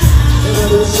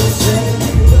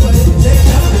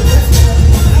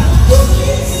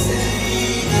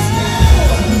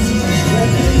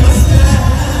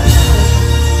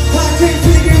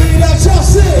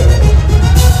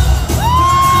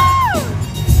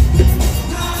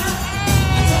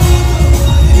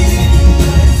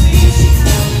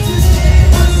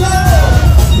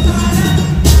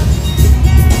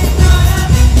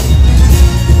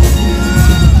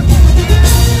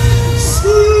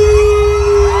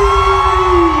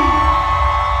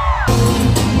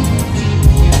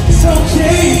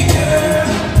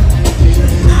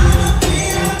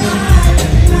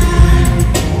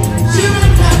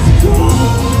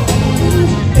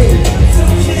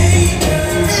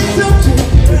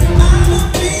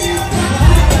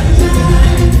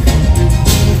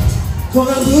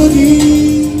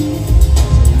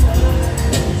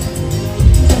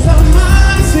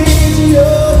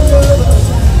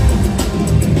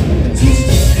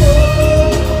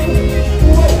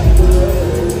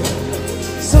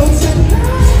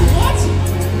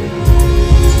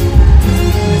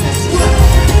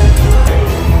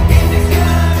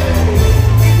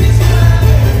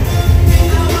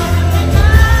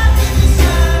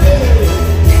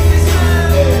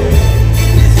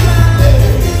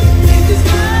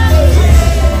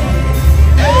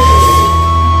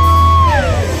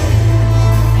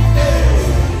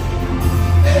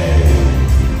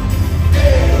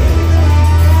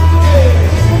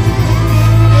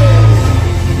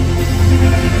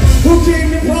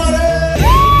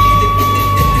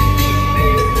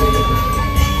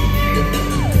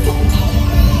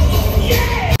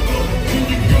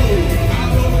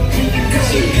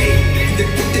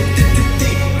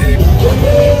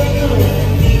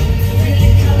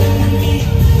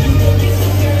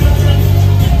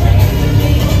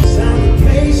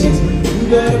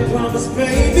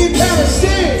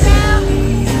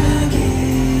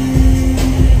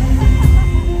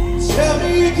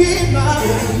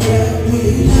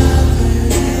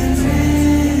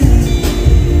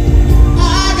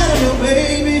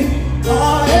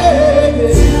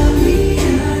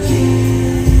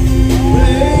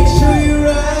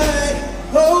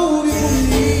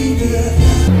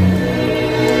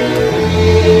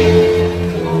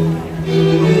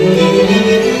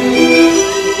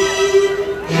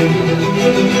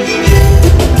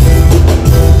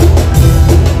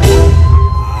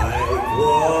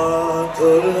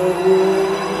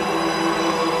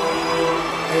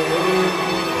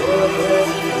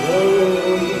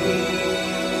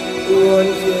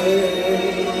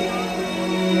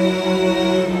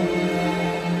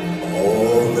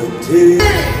All the days.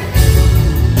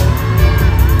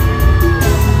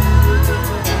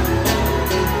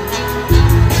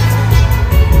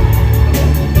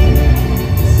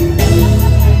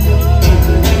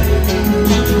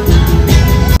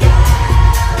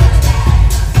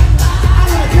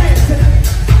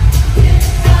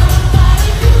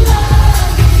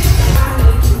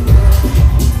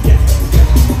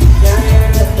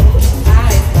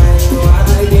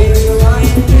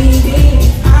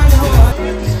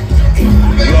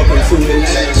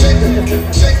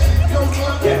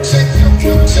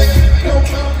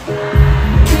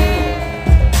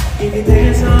 If you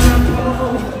dance on a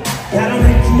pole, that'll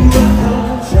make you a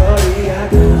hoe, shorty, I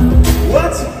go.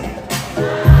 What?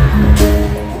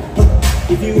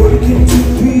 If you work into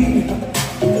me,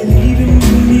 if you're leaving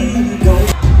me, don't.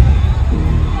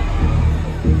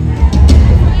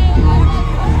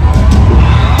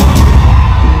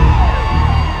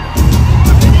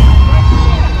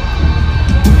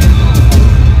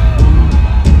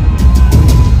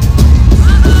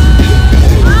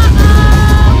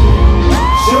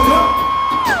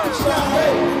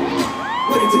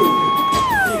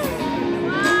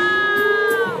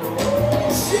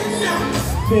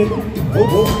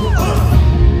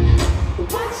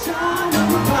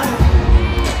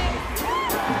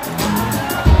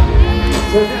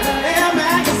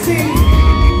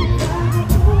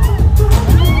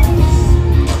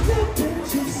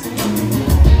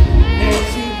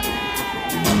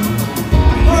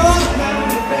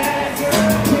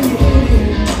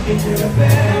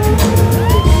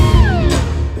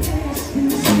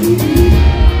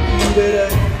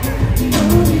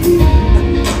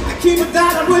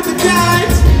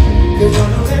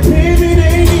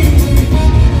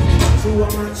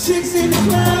 Chicks in the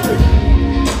club,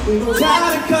 we know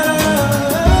how to cut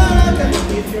up.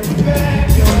 If you're back,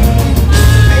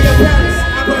 hey, yo, Paris,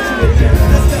 I brought you in here.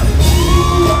 Let's go.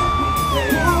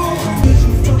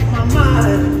 You fuck my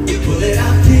mind. You pull it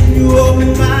out, then you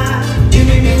open mine. You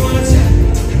make me wanna tap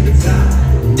inside.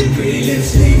 The pretty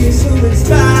lips leave me so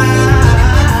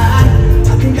inspired.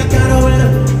 I think I got a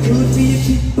winner. Could be a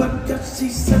cheap, but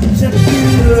she's such a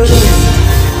beautiful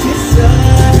kisser.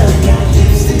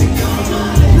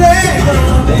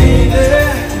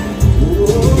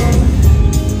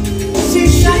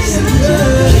 She's such a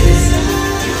good.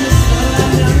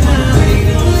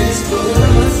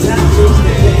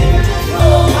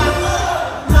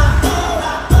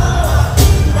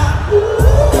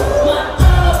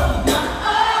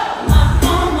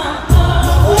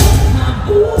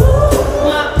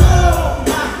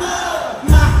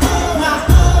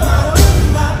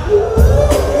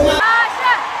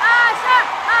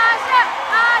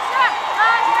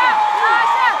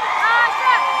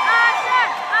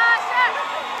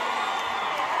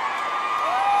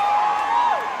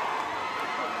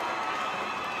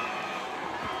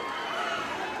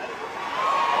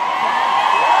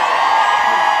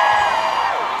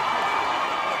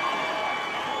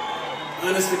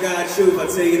 Honest to God truth, I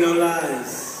tell you no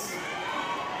lies.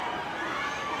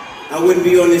 I wouldn't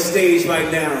be on this stage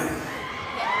right now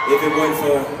if it weren't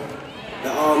for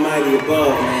the Almighty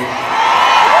above, man.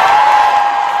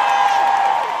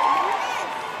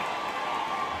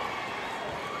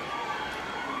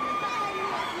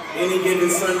 Any given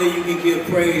Sunday you can give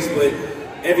praise, but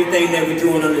everything that we're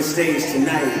doing on the stage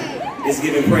tonight is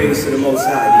giving praise to the Most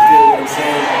High. You feel what I'm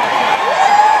saying?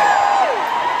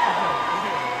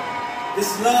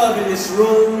 This love in this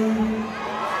room,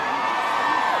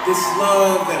 this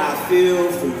love that I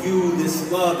feel for you, this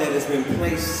love that has been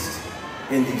placed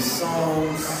in these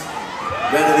songs,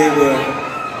 whether they were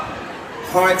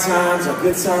hard times or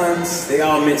good times, they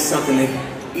all meant something to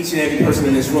each and every person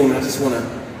in this room. And I just want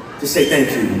to say thank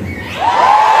you.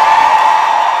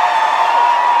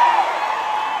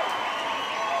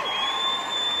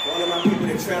 For all of my people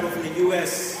that travel from the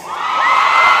U.S.,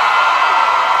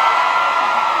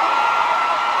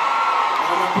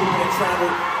 travel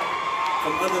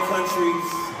from other countries.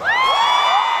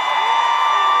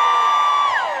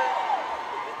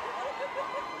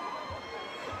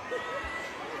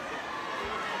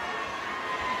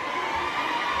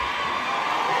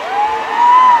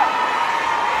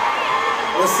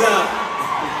 What's up?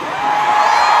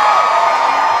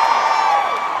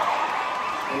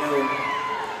 Hello.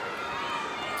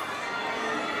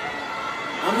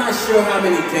 I'm not sure how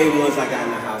many day ones I got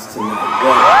in the house tonight,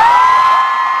 but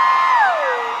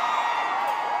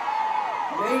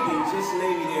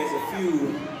maybe there's a few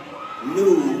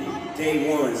new day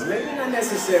ones. Maybe not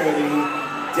necessarily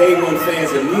day one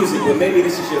fans of music, but maybe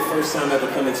this is your first time ever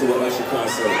coming to an Usher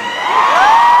concert.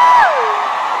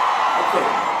 Okay.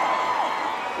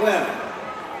 Well,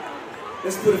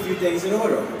 let's put a few things in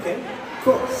order, okay? Of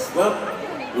course. Well,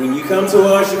 when you come to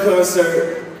an Usher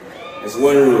concert, there's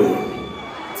one rule.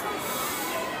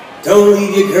 Don't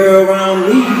leave your girl around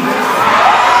me.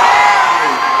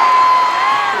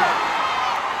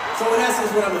 So in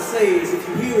essence, what I'm gonna say is, if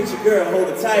you're here with your girl, hold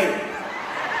her tight.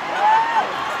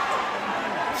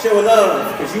 Show her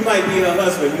love, because you might be her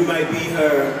husband, you might be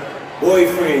her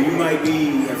boyfriend, you might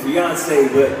be her fiance,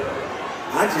 but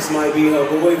I just might be her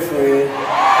boyfriend.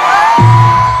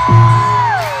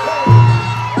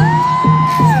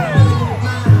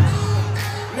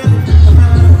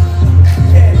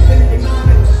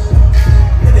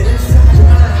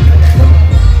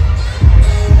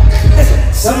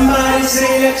 Somebody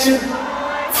say that your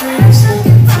friends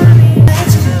looking funny.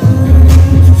 That's cool.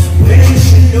 Well, you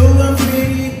should know I'm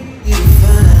pretty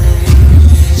fine.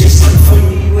 Just look for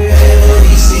me wherever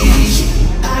he sees you.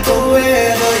 I go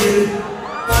wherever you go.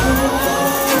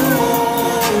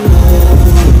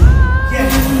 Yeah,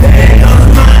 there goes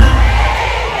mine.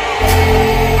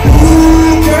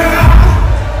 Ooh, girl,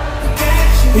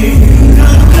 if you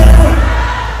don't know.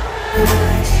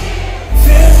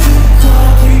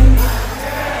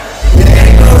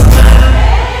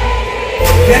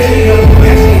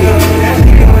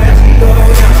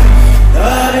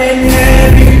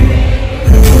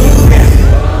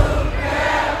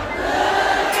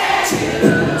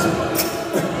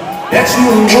 That's you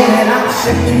and I was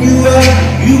setting you up.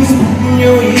 You was putting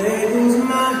your legs in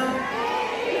mine.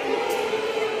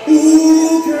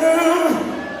 Ooh, girl,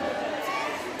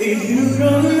 if you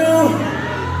don't know,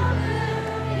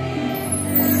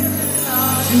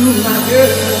 you my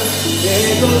girl. There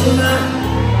it goes mine.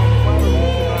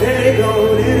 There they go,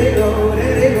 there they go,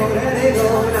 there they go, there they go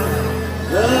now.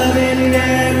 Loving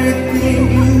everything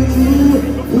you do,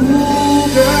 ooh,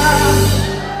 girl.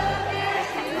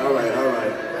 All right, all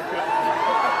right.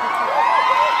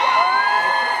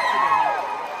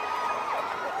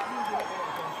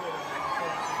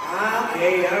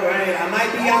 Okay, all right. I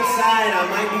might be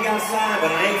outside,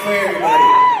 but I ain't for everybody.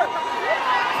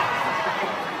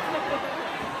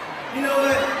 You know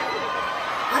what?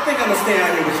 I think I'm gonna stay out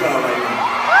here with y'all right now.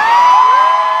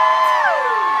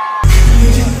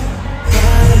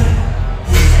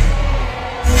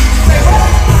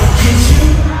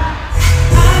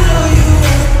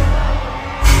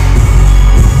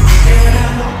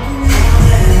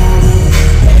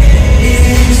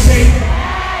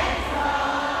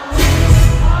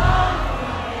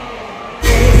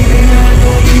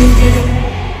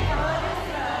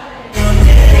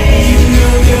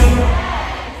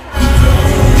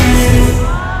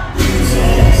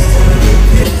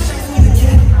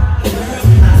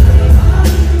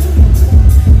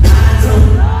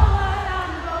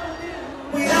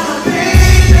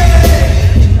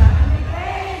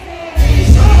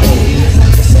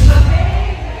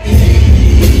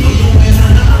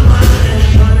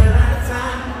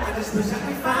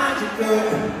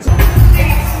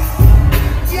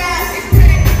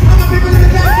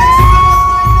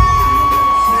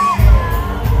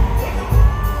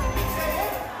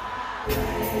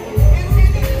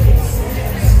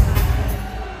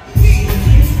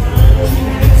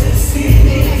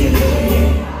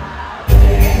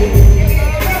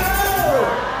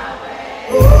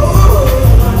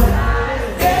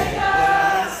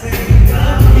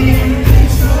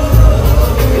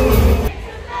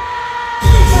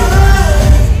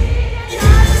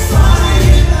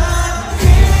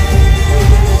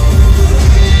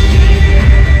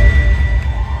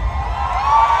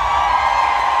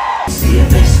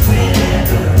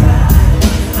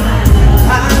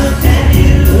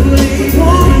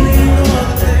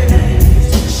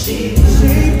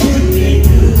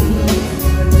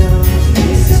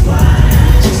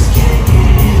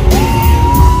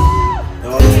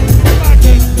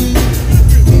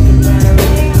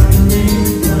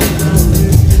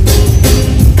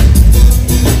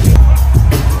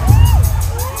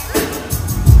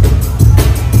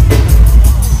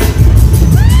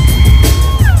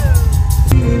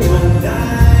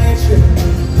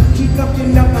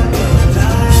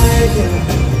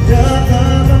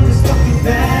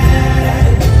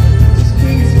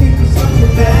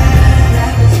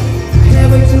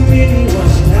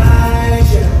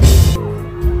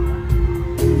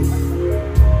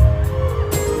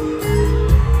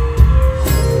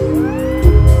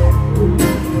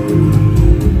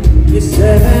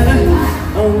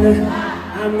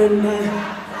 I'm in my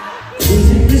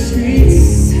losing the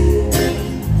streets.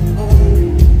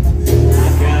 I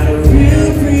got a real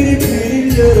pretty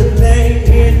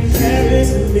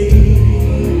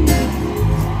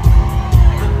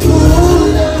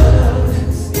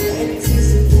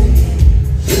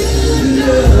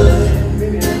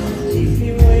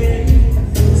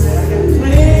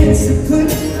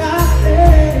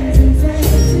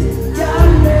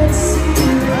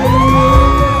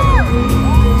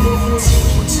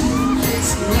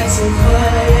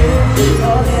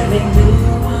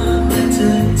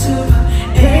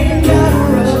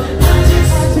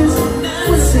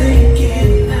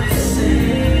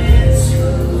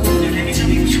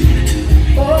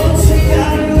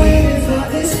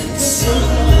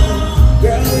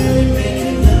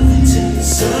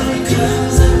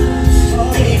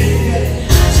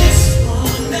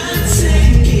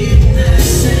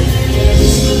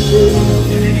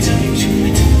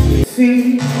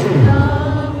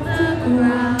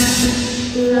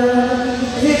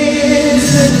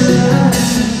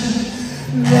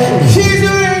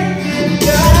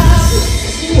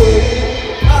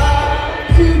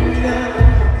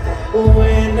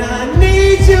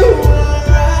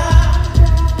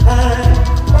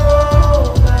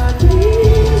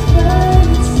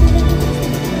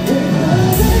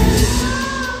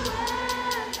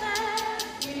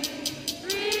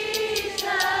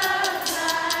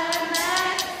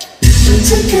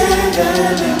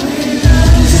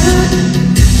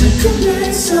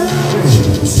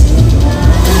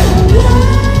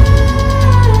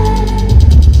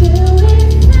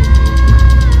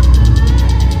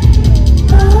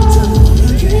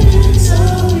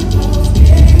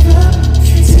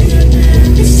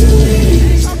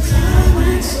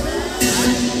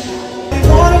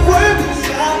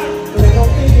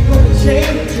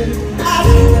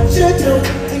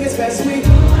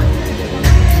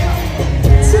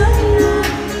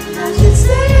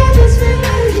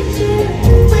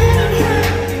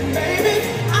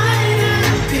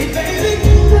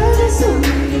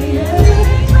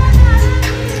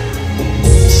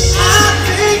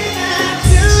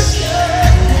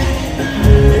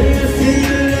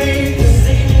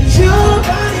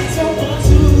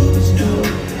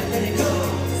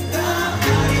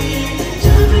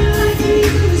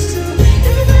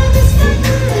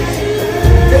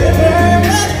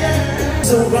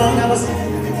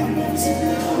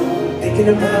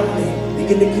Thinking about me,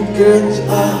 thinking the good girl that you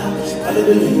are, she probably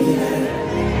believe it.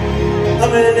 I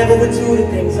mean, I never would do the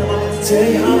things I'm about to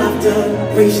tell you all I've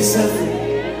done. Brace yourself.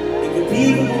 It could be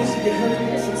even worse if you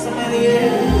hurt from somebody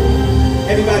else.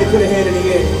 Everybody put a hand in the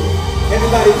air.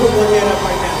 Everybody put one hand up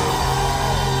right now.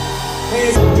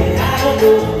 Hands up. I don't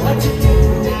know what you do.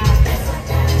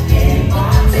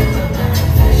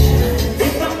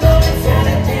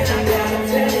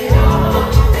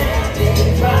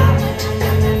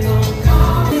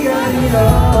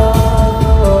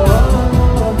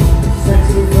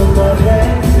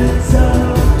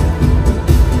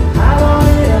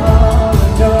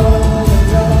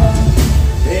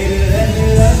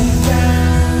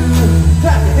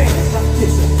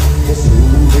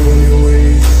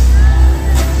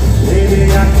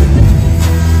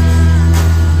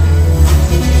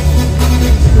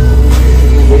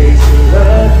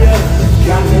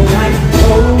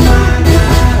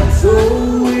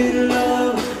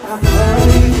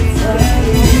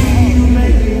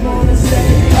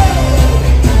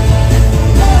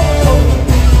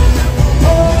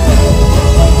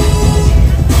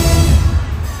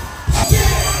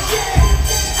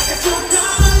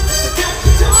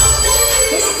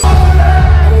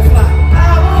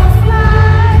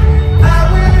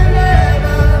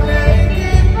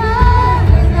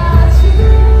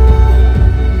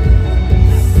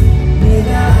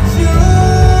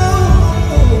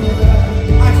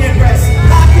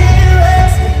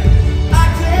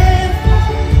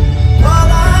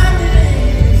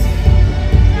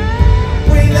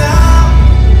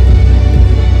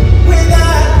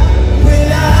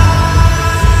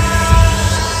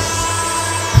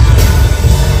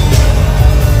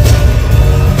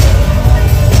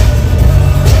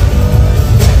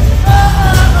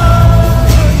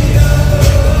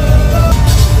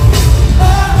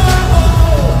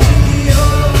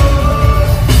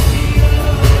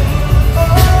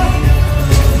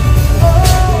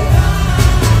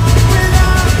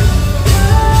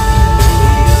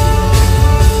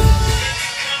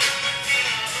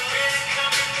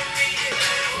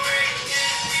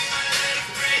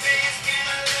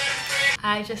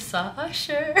 I just saw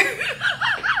Usher.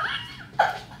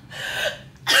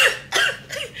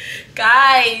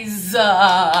 Guys,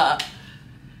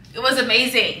 it was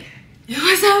amazing. It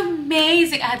was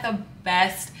amazing. I had the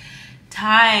best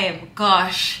time.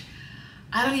 Gosh,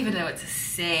 I don't even know what to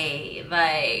say.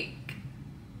 Like,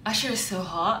 Usher is so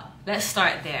hot. Let's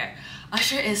start there.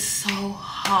 Usher is so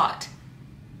hot.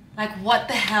 Like, what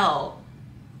the hell?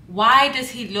 Why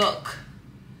does he look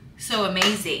so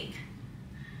amazing?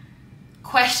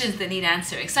 Questions that need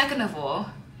answering. Second of all,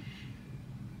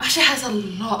 Usher has a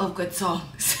lot of good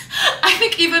songs. I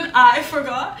think even I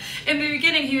forgot. In the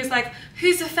beginning, he was like,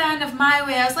 who's a fan of My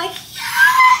Way? I was like,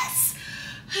 yes!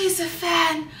 Who's a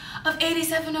fan of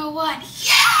 8701?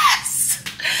 Yes!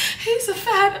 Who's a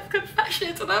fan of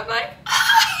Confessions? And I'm like,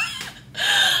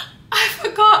 ah! I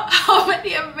forgot how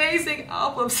many amazing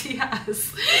albums he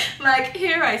has. Like,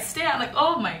 Here I Stand. Like,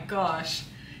 oh my gosh.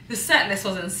 The set list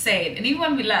was insane, and even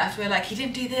when we left, we were like, he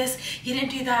didn't do this, he didn't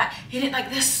do that, he didn't, like,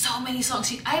 there's so many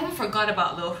songs. I even forgot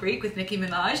about Lil Freak with Nicki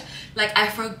Minaj. Like, I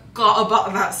forgot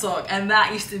about that song, and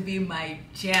that used to be my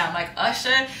jam. Like,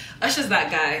 Usher's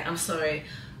that guy. I'm sorry.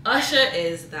 Usher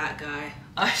is that guy.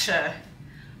 Usher.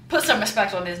 Put some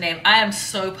respect on his name. I am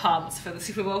so pumped for the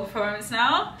Super Bowl performance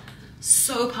now.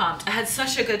 So pumped. I had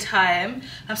such a good time.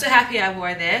 I'm so happy I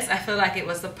wore this. I feel like it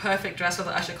was the perfect dress for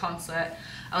the Usher concert.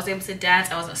 I was able to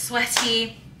dance, I wasn't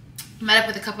sweaty. Met up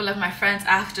with a couple of my friends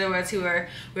afterwards we were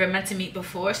meant to meet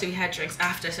before, so we had drinks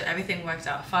after, so everything worked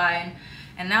out fine.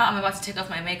 And now I'm about to take off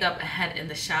my makeup and head in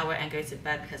the shower and go to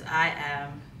bed because I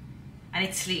am I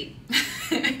need to sleep.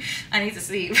 I need to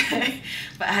sleep.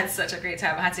 But I had such a great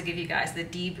time. I had to give you guys the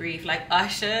debrief. Like,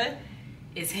 Usher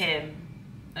is him,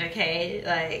 okay?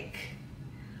 Like,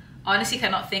 honestly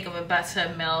cannot think of a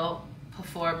better male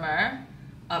performer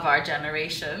of our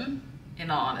generation, in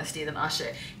all honesty, than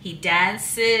Usher. He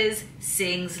dances,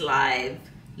 sings live,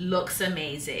 looks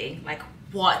amazing. Like,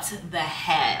 what the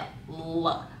hell?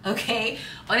 Okay?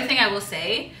 Only thing I will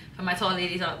say, for my tall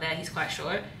ladies out there, he's quite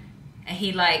short. And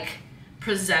he like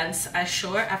presents as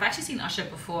short. I've actually seen Usher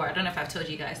before. I don't know if I've told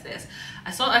you guys this.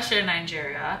 I saw Usher in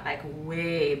Nigeria like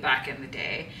way back in the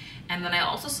day. And then I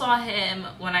also saw him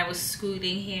when I was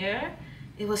scooting here.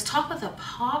 It was Top of the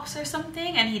Pops or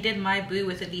something, and he did My Boo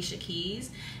with Alicia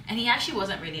Keys, and he actually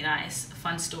wasn't really nice.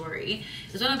 Fun story.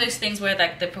 It was one of those things where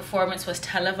like the performance was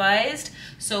televised,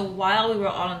 so while we were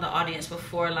all in the audience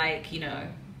before, like, you know,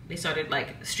 they started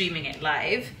like streaming it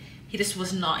live, he just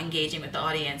was not engaging with the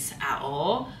audience at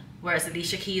all, whereas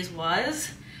Alicia Keys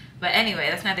was. But anyway,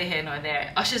 that's neither here nor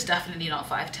there. Usher's definitely not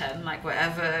 5'10", like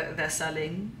whatever they're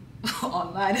selling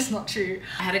online is not true.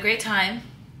 I had a great time.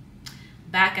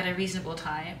 Back at a reasonable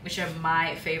time, which are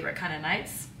my favorite kind of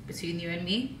nights between you and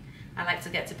me. I like to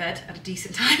get to bed at a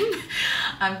decent time.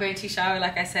 I'm going to shower,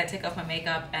 like I said, take off my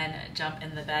makeup and jump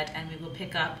in the bed, and we will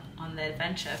pick up on the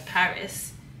adventure of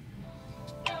Paris.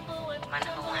 My number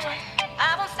one.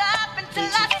 I won't stop until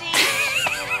I see you.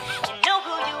 You know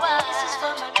who you are. This is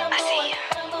for my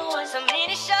number one. So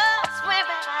many shots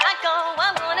wherever I go,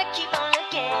 I'm gonna keep on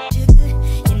looking.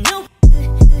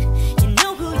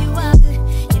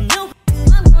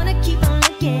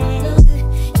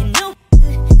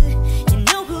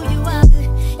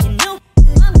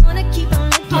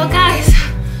 Oh guys,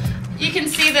 you can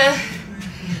see the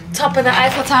top of the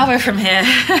Eiffel Tower from here.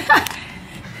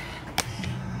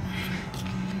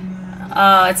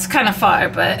 It's kind of far,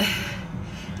 but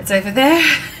it's over there.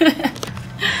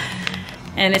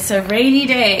 And it's a rainy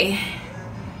day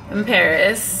in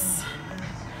Paris.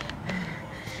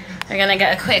 We're gonna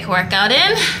get a quick workout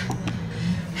in.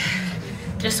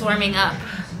 Just warming up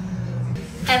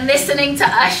and listening to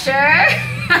Usher.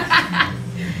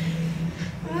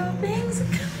 Well, things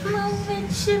come on when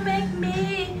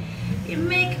you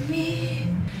make me.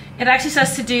 It actually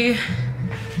says to do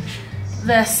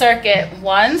the circuit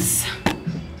once,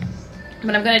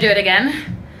 but I'm gonna do it again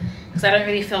because I don't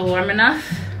really feel warm enough.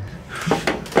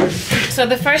 So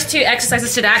the first two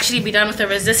exercises should actually be done with a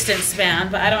resistance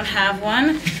band, but I don't have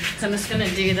one, so I'm just gonna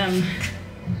do them.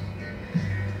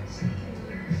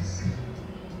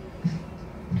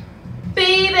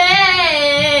 Baby,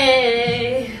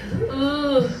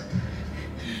 ooh,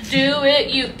 do it,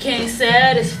 you can't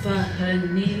satisfy her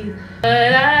need.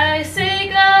 But I say,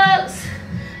 girls,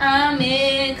 I'm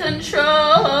in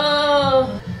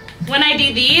control. When I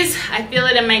do these, I feel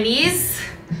it in my knees.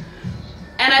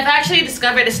 And I've actually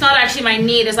discovered it's not actually my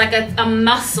knee, there's like a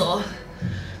muscle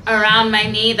around my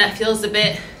knee that feels a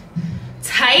bit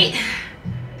tight.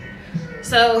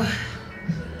 So,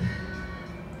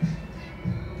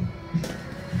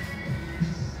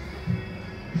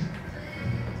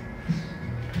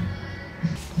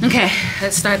 okay,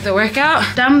 let's start the workout.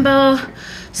 Dumbbell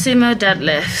sumo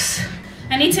deadlifts.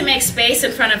 I need to make space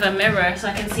in front of a mirror so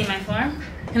I can see my form.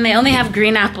 And they only have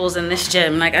green apples in this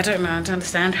gym. Like, I don't know, I don't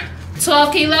understand.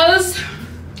 12 kilos.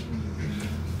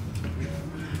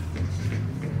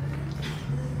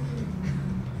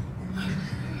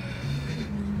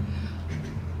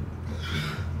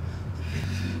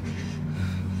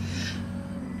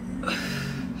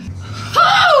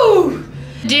 Oh!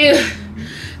 I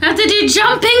have to do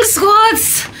jumping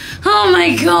squats. Oh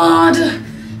my God.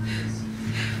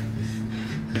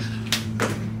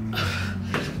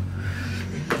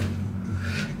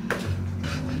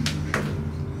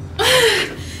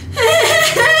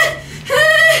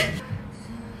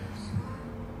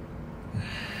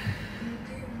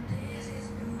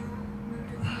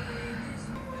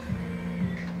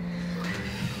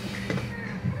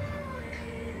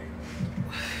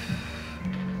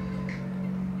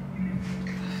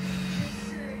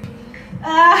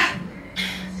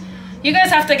 You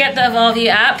guys have to get the Evolve You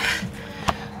app.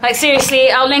 Like, seriously,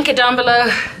 I'll link it down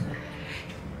below.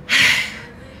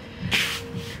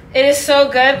 It is so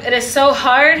good. It is so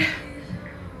hard.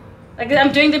 Like,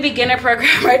 I'm doing the beginner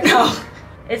program right now.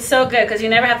 It's so good because you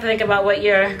never have to think about what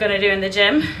you're gonna do in the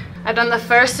gym. I've done the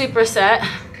first superset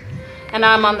and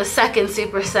now I'm on the second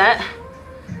superset.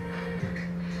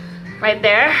 Right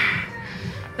there.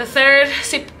 The third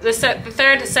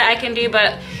set I can do,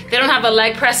 but they don't have a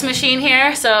leg press machine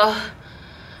here, so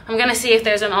I'm gonna see if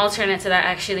there's an alternate to that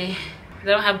actually.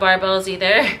 They don't have barbells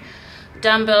either.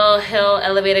 Dumbbell, hill,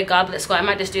 elevated goblet squat. I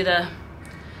might just do the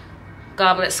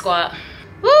goblet squat.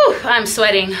 Woo, I'm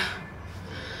sweating.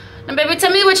 Now baby, tell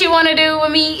me what you want to do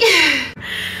with me.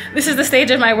 This is the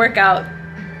stage of my workout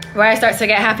where I start to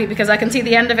get happy because I can see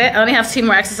the end of it. I only have 2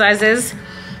 more exercises.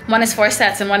 One is 4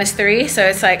 sets and one is 3. So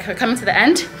it's like we're coming to the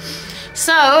end.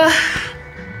 So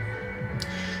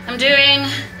I'm doing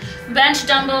bench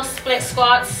dumbbell split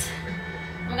squats.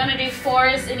 I'm gonna do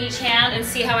 4s in each hand and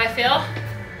see how I feel.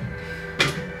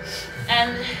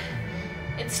 And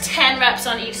it's 10 reps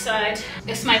on each side.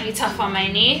 This might be tough on my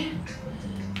knee.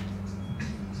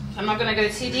 I'm not gonna go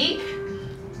too deep.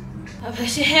 I'll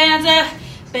push your hands up,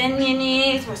 bend your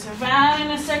knees, twist around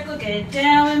in a circle, get it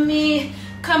down with me.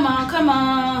 Come on, come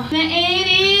on. In the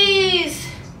 80s,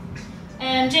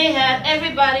 MJ had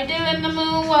everybody doing the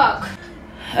moonwalk.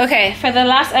 Okay, for the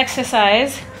last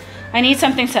exercise, I need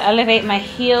something to elevate my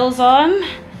heels on,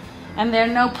 and there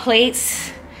are no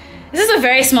plates. This is a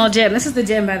very small gym. This is the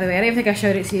gym, by the way. I don't even think I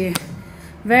showed it to you.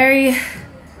 Very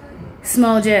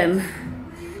small gym.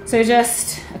 So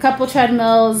just a couple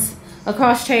treadmills, a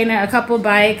cross trainer, a couple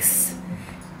bikes.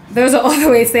 Those are all the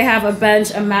weights they have, a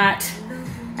bench, a mat,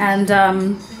 and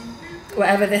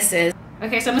whatever this is.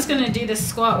 Okay, so I'm just gonna do this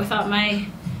squat without my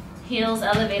heels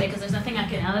elevated because there's nothing I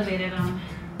can elevate it on.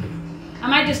 I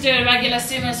might just do a regular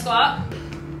sumo squat.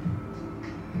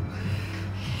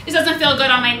 This doesn't feel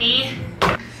good on my knee.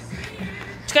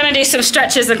 Just gonna do some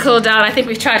stretches and cool down. I think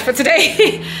we've tried for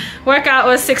today. Workout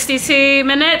was 62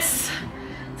 minutes.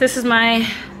 This is my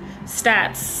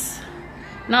stats.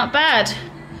 Not bad.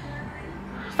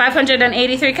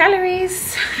 583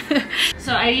 calories.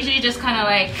 So I usually just kind of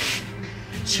like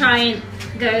try and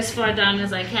go as far down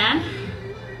as I can.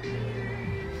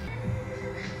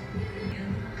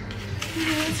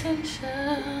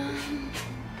 Attention.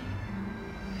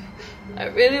 I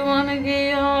really want to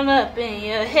get all up in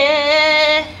your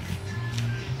head.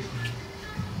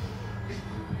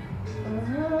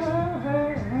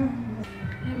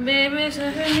 Baby, it's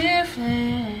a new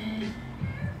flame.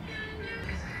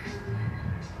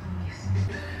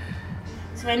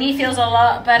 So my knee feels a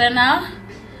lot better now.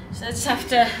 So I just have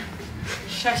to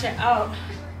stretch it out.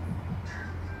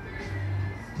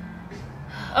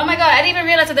 Oh my god, I didn't even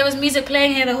realize that there was music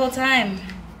playing here the whole time.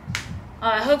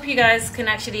 I hope you guys can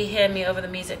actually hear me over the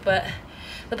music, but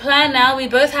the plan now, we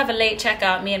both have a late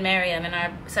checkout, me and Miriam, in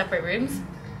our separate rooms.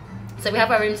 So we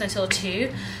have our rooms until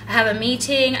 2. I have a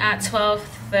meeting at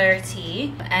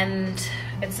 12:30 and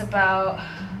it's about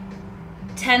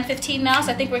 10:15 now,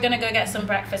 so I think we're gonna go get some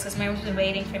breakfast because Miriam's been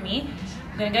waiting for me.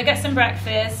 I'm gonna go get some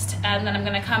breakfast and then I'm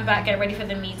gonna come back, get ready for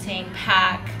the meeting,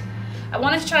 pack. I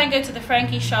wanted to try and go to the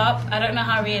Frankie shop. I don't know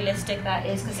how realistic that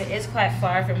is because it is quite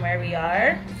far from where we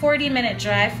are. 40-minute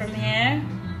drive from here.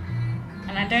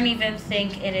 And I don't even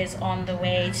think it is on the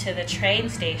way to the train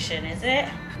station, is it?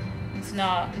 It's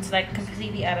not. It's like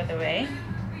completely out of the way.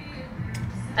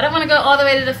 I don't want to go all the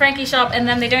way to the Frankie shop and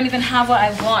then they don't even have what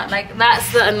I want. Like,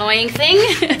 that's the annoying thing.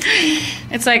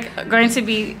 It's like going to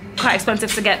be quite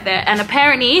expensive to get there. And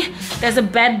apparently there's a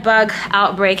bed bug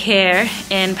outbreak here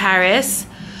in Paris.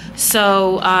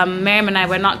 So Miriam and I,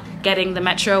 we're not getting the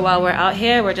metro while we're out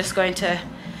here. We're just going to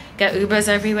get Ubers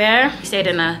everywhere. We stayed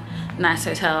in a nice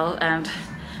hotel and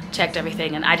checked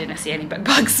everything and I didn't see any bed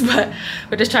bugs, but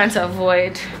we're just trying to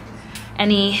avoid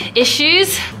any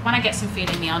issues. When I get some food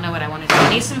in me, I'll know what I want to do. I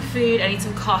need some food, I need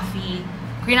some coffee.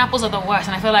 Green apples are the worst,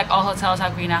 and I feel like all hotels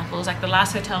have green apples. Like the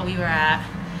last hotel we were at,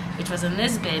 which was in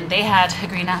Lisbon, they had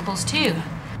green apples too.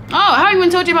 Oh, I haven't even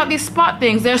told you about these spot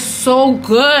things. They're so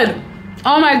good.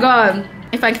 Oh my god.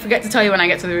 If I forget to tell you when I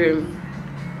get to the room.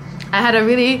 I had a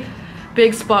really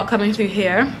big spot coming through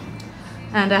here,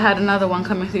 and I had another one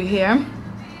coming through here.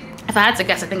 If I had to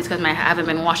guess, I think it's because I haven't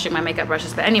been washing my makeup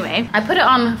brushes, but anyway. I put it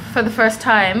on for the first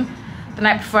time the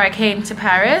night before I came to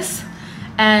Paris,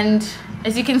 and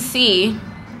as you can see,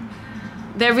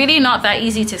 they're really not that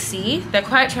easy to see. They're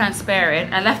quite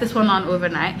transparent. I left this one on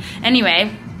overnight.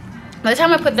 Anyway, by the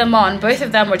time I put them on, both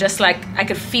of them were just like, I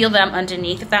could feel them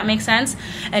underneath, if that makes sense.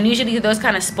 And usually those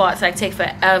kind of spots like take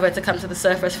forever to come to the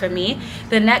surface for me.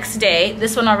 The next day,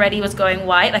 this one already was going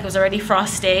white, like it was already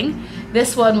frosting.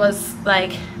 This one was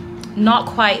like not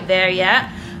quite there yet,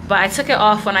 but I took it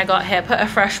off when I got here, put a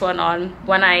fresh one on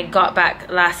when I got back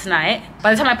last night.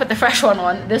 By the time I put the fresh one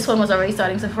on, this one was already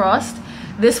starting to frost.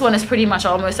 This one is pretty much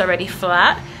almost already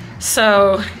flat.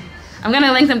 So I'm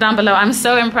gonna link them down below. I'm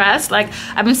so impressed. Like,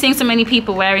 I've been seeing so many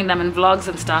people wearing them in vlogs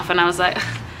and stuff, and I was like,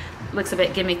 looks a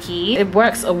bit gimmicky. It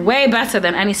works way better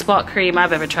than any spot cream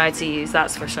I've ever tried to use,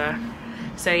 that's for sure.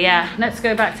 So yeah, let's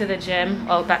go back to the gym,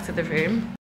 or back to the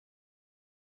room.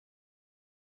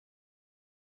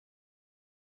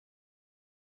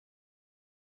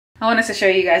 I wanted to show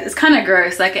you guys. It's kind of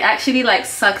gross. Like, it actually like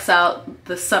sucks out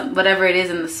the whatever it is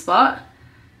in the spot,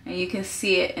 and you can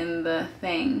see it in the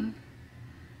thing.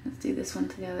 Let's do this one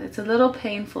together. It's a little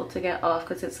painful to get off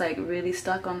because it's like really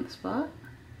stuck on the spot.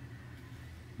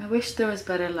 I wish there was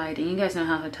better lighting. You guys know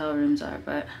how hotel rooms are,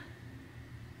 but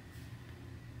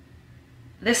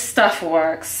this stuff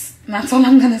works. That's all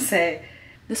I'm gonna say.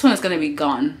 This one is gonna be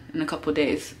gone in a couple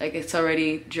days. Like, it's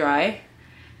already dry.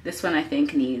 This one I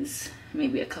think needs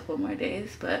maybe a couple more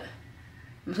days, but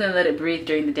I'm just gonna let it breathe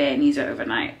during the day and use it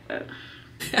overnight. But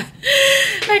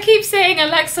I keep saying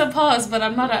Alexa pause, but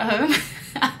I'm not at home.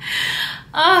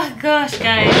 Oh gosh,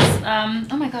 guys.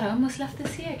 Oh my god, I almost left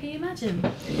this here. Can you imagine?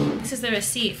 This is the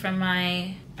receipt from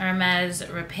my Hermes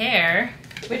repair,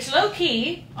 which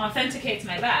low-key authenticates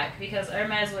my bag because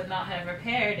Hermes would not have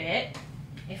repaired it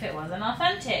if it wasn't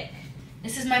authentic.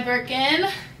 This is my Birkin,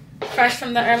 fresh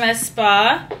from the Hermes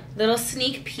spa. Little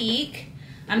sneak peek.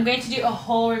 I'm going to do a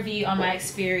whole review on my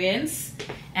experience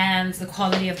and the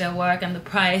quality of their work and the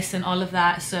price and all of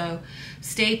that, so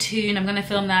stay tuned. I'm gonna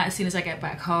film that as soon as I get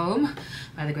back home,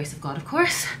 by the grace of God, of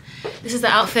course. This is the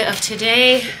outfit of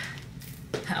today.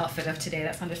 The outfit of today,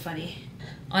 that sounded funny.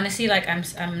 Honestly, like, I'm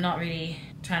not really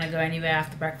trying to go anywhere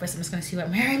after breakfast. I'm just gonna see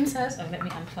what Miriam says. Oh, let me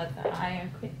unplug the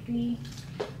iron quickly.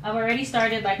 I've already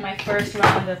started like my first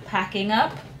round of packing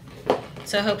up,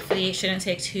 so hopefully it shouldn't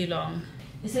take too long.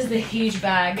 This is the huge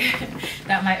bag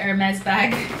that my Hermes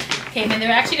bag came in. They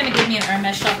were actually gonna give me an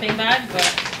Hermes shopping bag,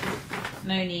 but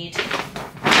no need. Put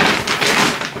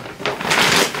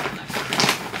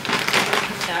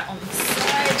that on the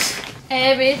side.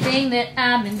 Everything that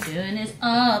I've been doing is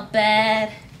all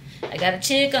bad. I got a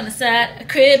chick on the side, a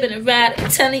crib and a ride,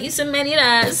 I'm telling you so many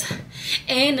lies.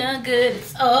 Ain't no good,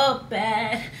 it's all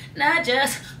bad. And I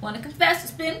just wanna confess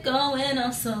it's been going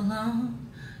on so long,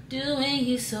 doing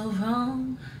you so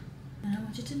wrong. And I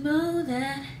want you to know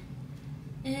that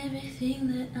everything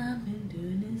that I've been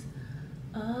doing is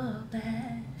all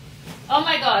bad. Oh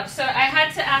my god, so I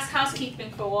had to ask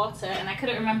housekeeping for water and I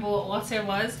couldn't remember what water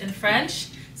was in French.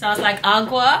 So I was like,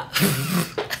 agua.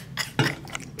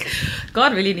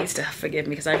 God really needs to forgive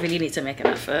me because I really need to make an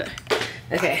effort.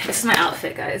 Okay, this is my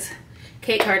outfit, guys.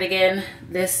 Kate cardigan.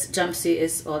 This jumpsuit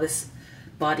is, or this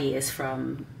body is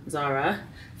from Zara.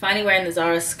 Finally wearing the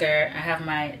Zara skirt. I have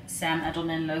my Sam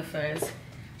Edelman loafers,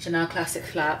 Chanel classic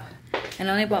flap, and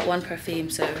I only bought one perfume,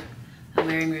 so I'm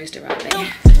wearing Rose de Rabe.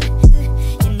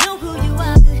 You know who you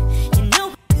are. You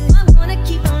know I wanna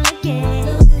keep on looking.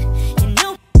 You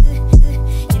know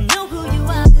who you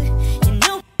are. You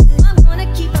know I wanna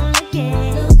keep on looking.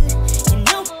 You know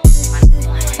who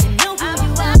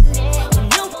you are.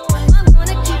 You know I wanna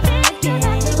keep on looking. You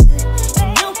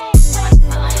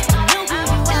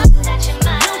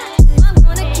know I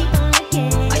wanna keep on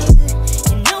looking.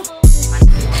 You know.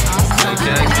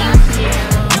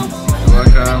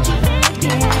 Welcome.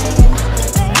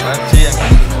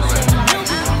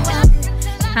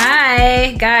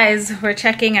 Hi guys, we're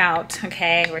checking out.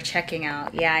 Okay, we're checking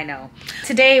out. Yeah, I know.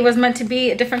 Today was meant to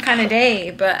be a different kind of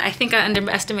day, but I think I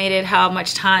underestimated how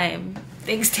much time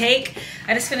things take.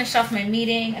 I just finished off my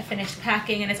meeting, I finished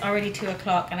packing, and it's already 2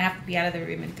 o'clock and I have to be out of the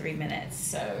room in 3 minutes.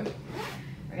 So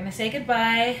we're gonna say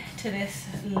goodbye to this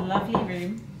lovely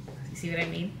room. You see what I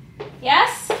mean?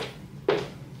 Yes?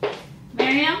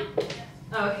 Miriam?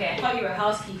 Oh, okay, I thought you were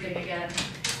housekeeping again.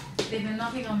 They've been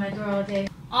knocking on my door all day.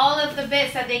 All of the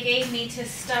bits that they gave me to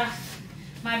stuff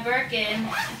my Birkin,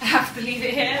 I have to leave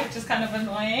it here, which is kind of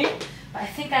annoying. But I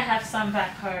think I have some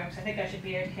back home, so I think I should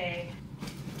be okay.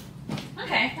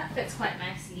 Okay, that fits quite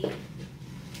nicely.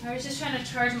 I was just trying to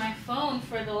charge my phone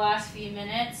for the last few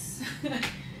minutes.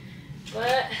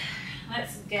 But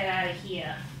let's get out of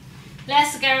here.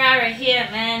 Let's get out of here,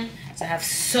 man. So I have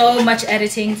so much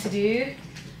editing to do.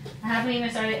 I haven't even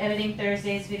started editing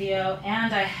Thursday's video,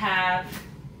 and I have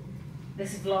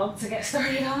this vlog to get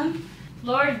started on.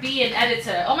 Lord be an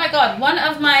editor. Oh my god, one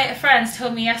of my friends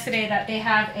told me yesterday that they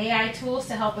have AI tools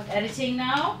to help with editing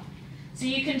now. So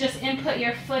you can just input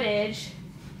your footage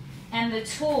and the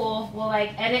tool will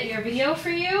like edit your video for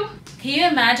you. Can you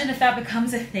imagine if that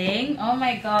becomes a thing? Oh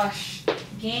my gosh,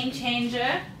 game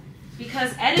changer.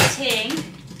 Because editing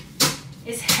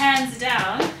is hands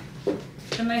down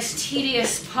the most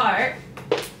tedious part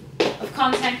of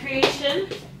content creation.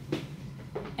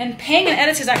 And paying an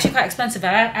editor is actually quite expensive.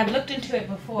 I've looked into it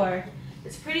before.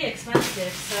 It's pretty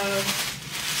expensive, so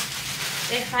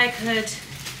if I could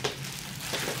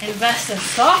invest in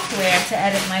software to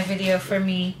edit my video for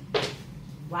me,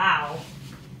 wow,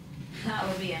 that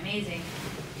would be amazing.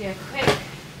 Do a quick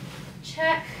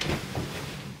check.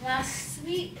 Last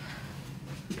sweep.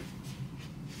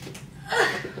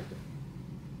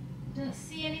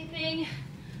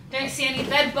 see any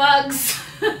bed bugs.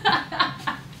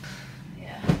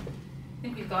 Yeah, I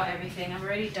think we've got everything. I'm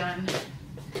already done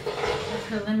the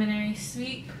preliminary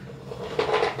sweep.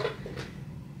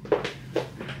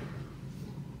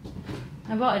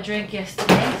 I bought a drink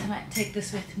yesterday, so I might take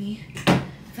this with me. I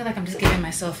feel like I'm just giving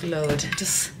myself a load.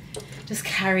 Just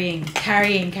carrying.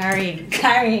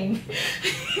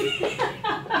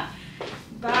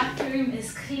 Bathroom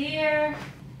is clear.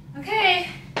 Okay.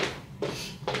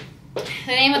 The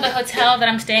name of the hotel that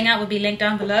I'm staying at will be linked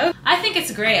down below. I think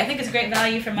it's great. I think it's great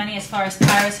value for money as far as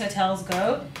Paris hotels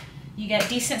go. You get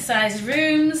decent sized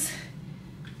rooms.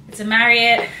 It's a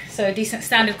Marriott, so decent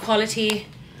standard quality.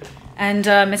 And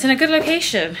it's in a good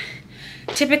location.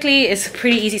 Typically, it's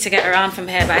pretty easy to get around from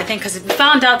here, but I think because we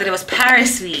found out that it was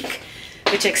Paris week,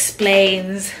 which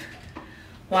explains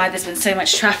why there's been so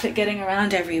much traffic getting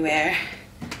around everywhere.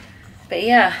 But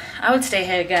yeah, I would stay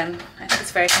here again. I think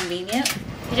it's very convenient.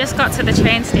 We just got to the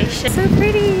train station. So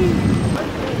pretty.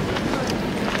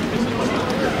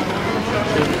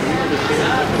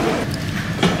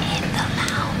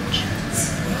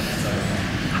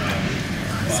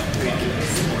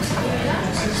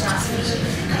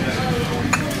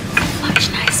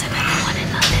 Much nicer than the one in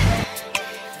London.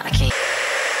 I can't.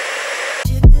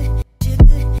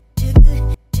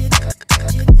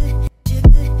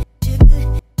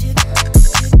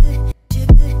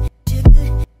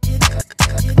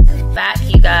 Back,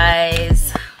 you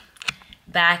guys.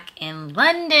 Back in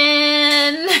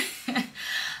London.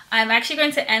 I'm actually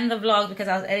going to end the vlog because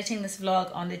I was editing this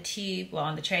vlog on the tube, well,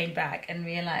 on the train back, and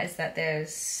realized that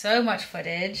there's so much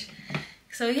footage.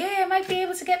 So yeah, I might be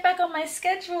able to get back on my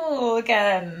schedule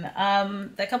again. There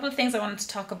are a couple of things I wanted to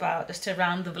talk about just to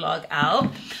round the vlog out.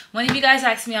 One of you guys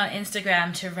asked me on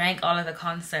Instagram to rank all of the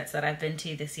concerts that I've been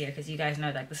to this year, because you guys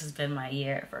know that this has been my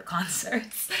year for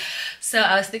concerts. So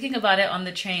I was thinking about it on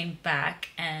the train back,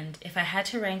 and if I had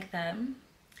to rank them,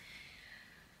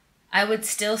 I would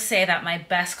still say that my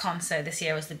best concert this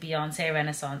year was the Beyonce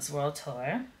Renaissance World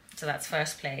Tour. So that's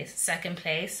first place. Second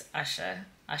place, Usher.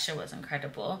 Usher was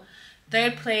incredible.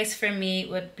 Third place for me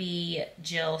would be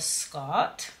Jill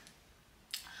Scott.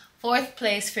 Fourth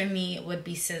place for me would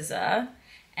be SZA.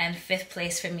 And fifth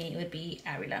place for me would be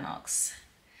Ari Lennox.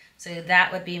 So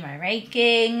that would be my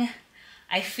ranking.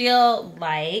 I feel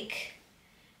like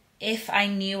if I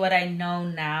knew what I know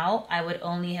now, I would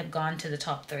only have gone to the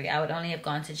top three. I would only have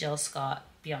gone to Jill Scott,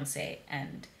 Beyonce,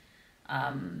 and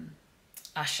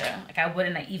Usher. Like, I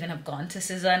wouldn't even have gone to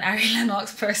SZA and Ari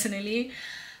Lennox personally.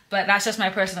 But that's just my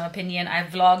personal opinion. I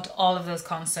vlogged all of those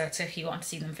concerts, so if you want to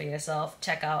see them for yourself,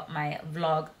 check out my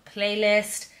vlog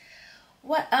playlist.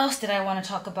 What else did I want to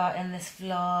talk about in this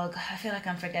vlog? I feel like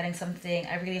I'm forgetting something.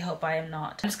 I really hope I am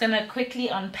not. I'm just gonna quickly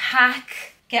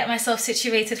unpack, get myself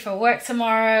situated for work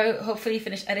tomorrow, hopefully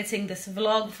finish editing this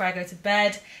vlog before I go to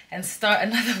bed, and start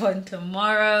another one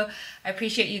tomorrow. I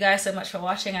appreciate you guys so much for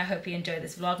watching. I hope you enjoyed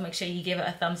this vlog. Make sure you give it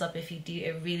a thumbs up if you do.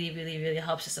 It really, really, really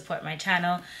helps to support my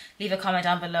channel. Leave a comment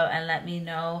down below and let me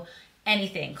know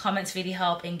anything. Comments really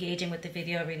help. Engaging with the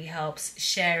video really helps.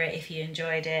 Share it if you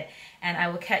enjoyed it. And I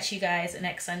will catch you guys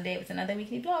next Sunday with another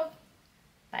weekly vlog.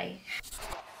 Bye.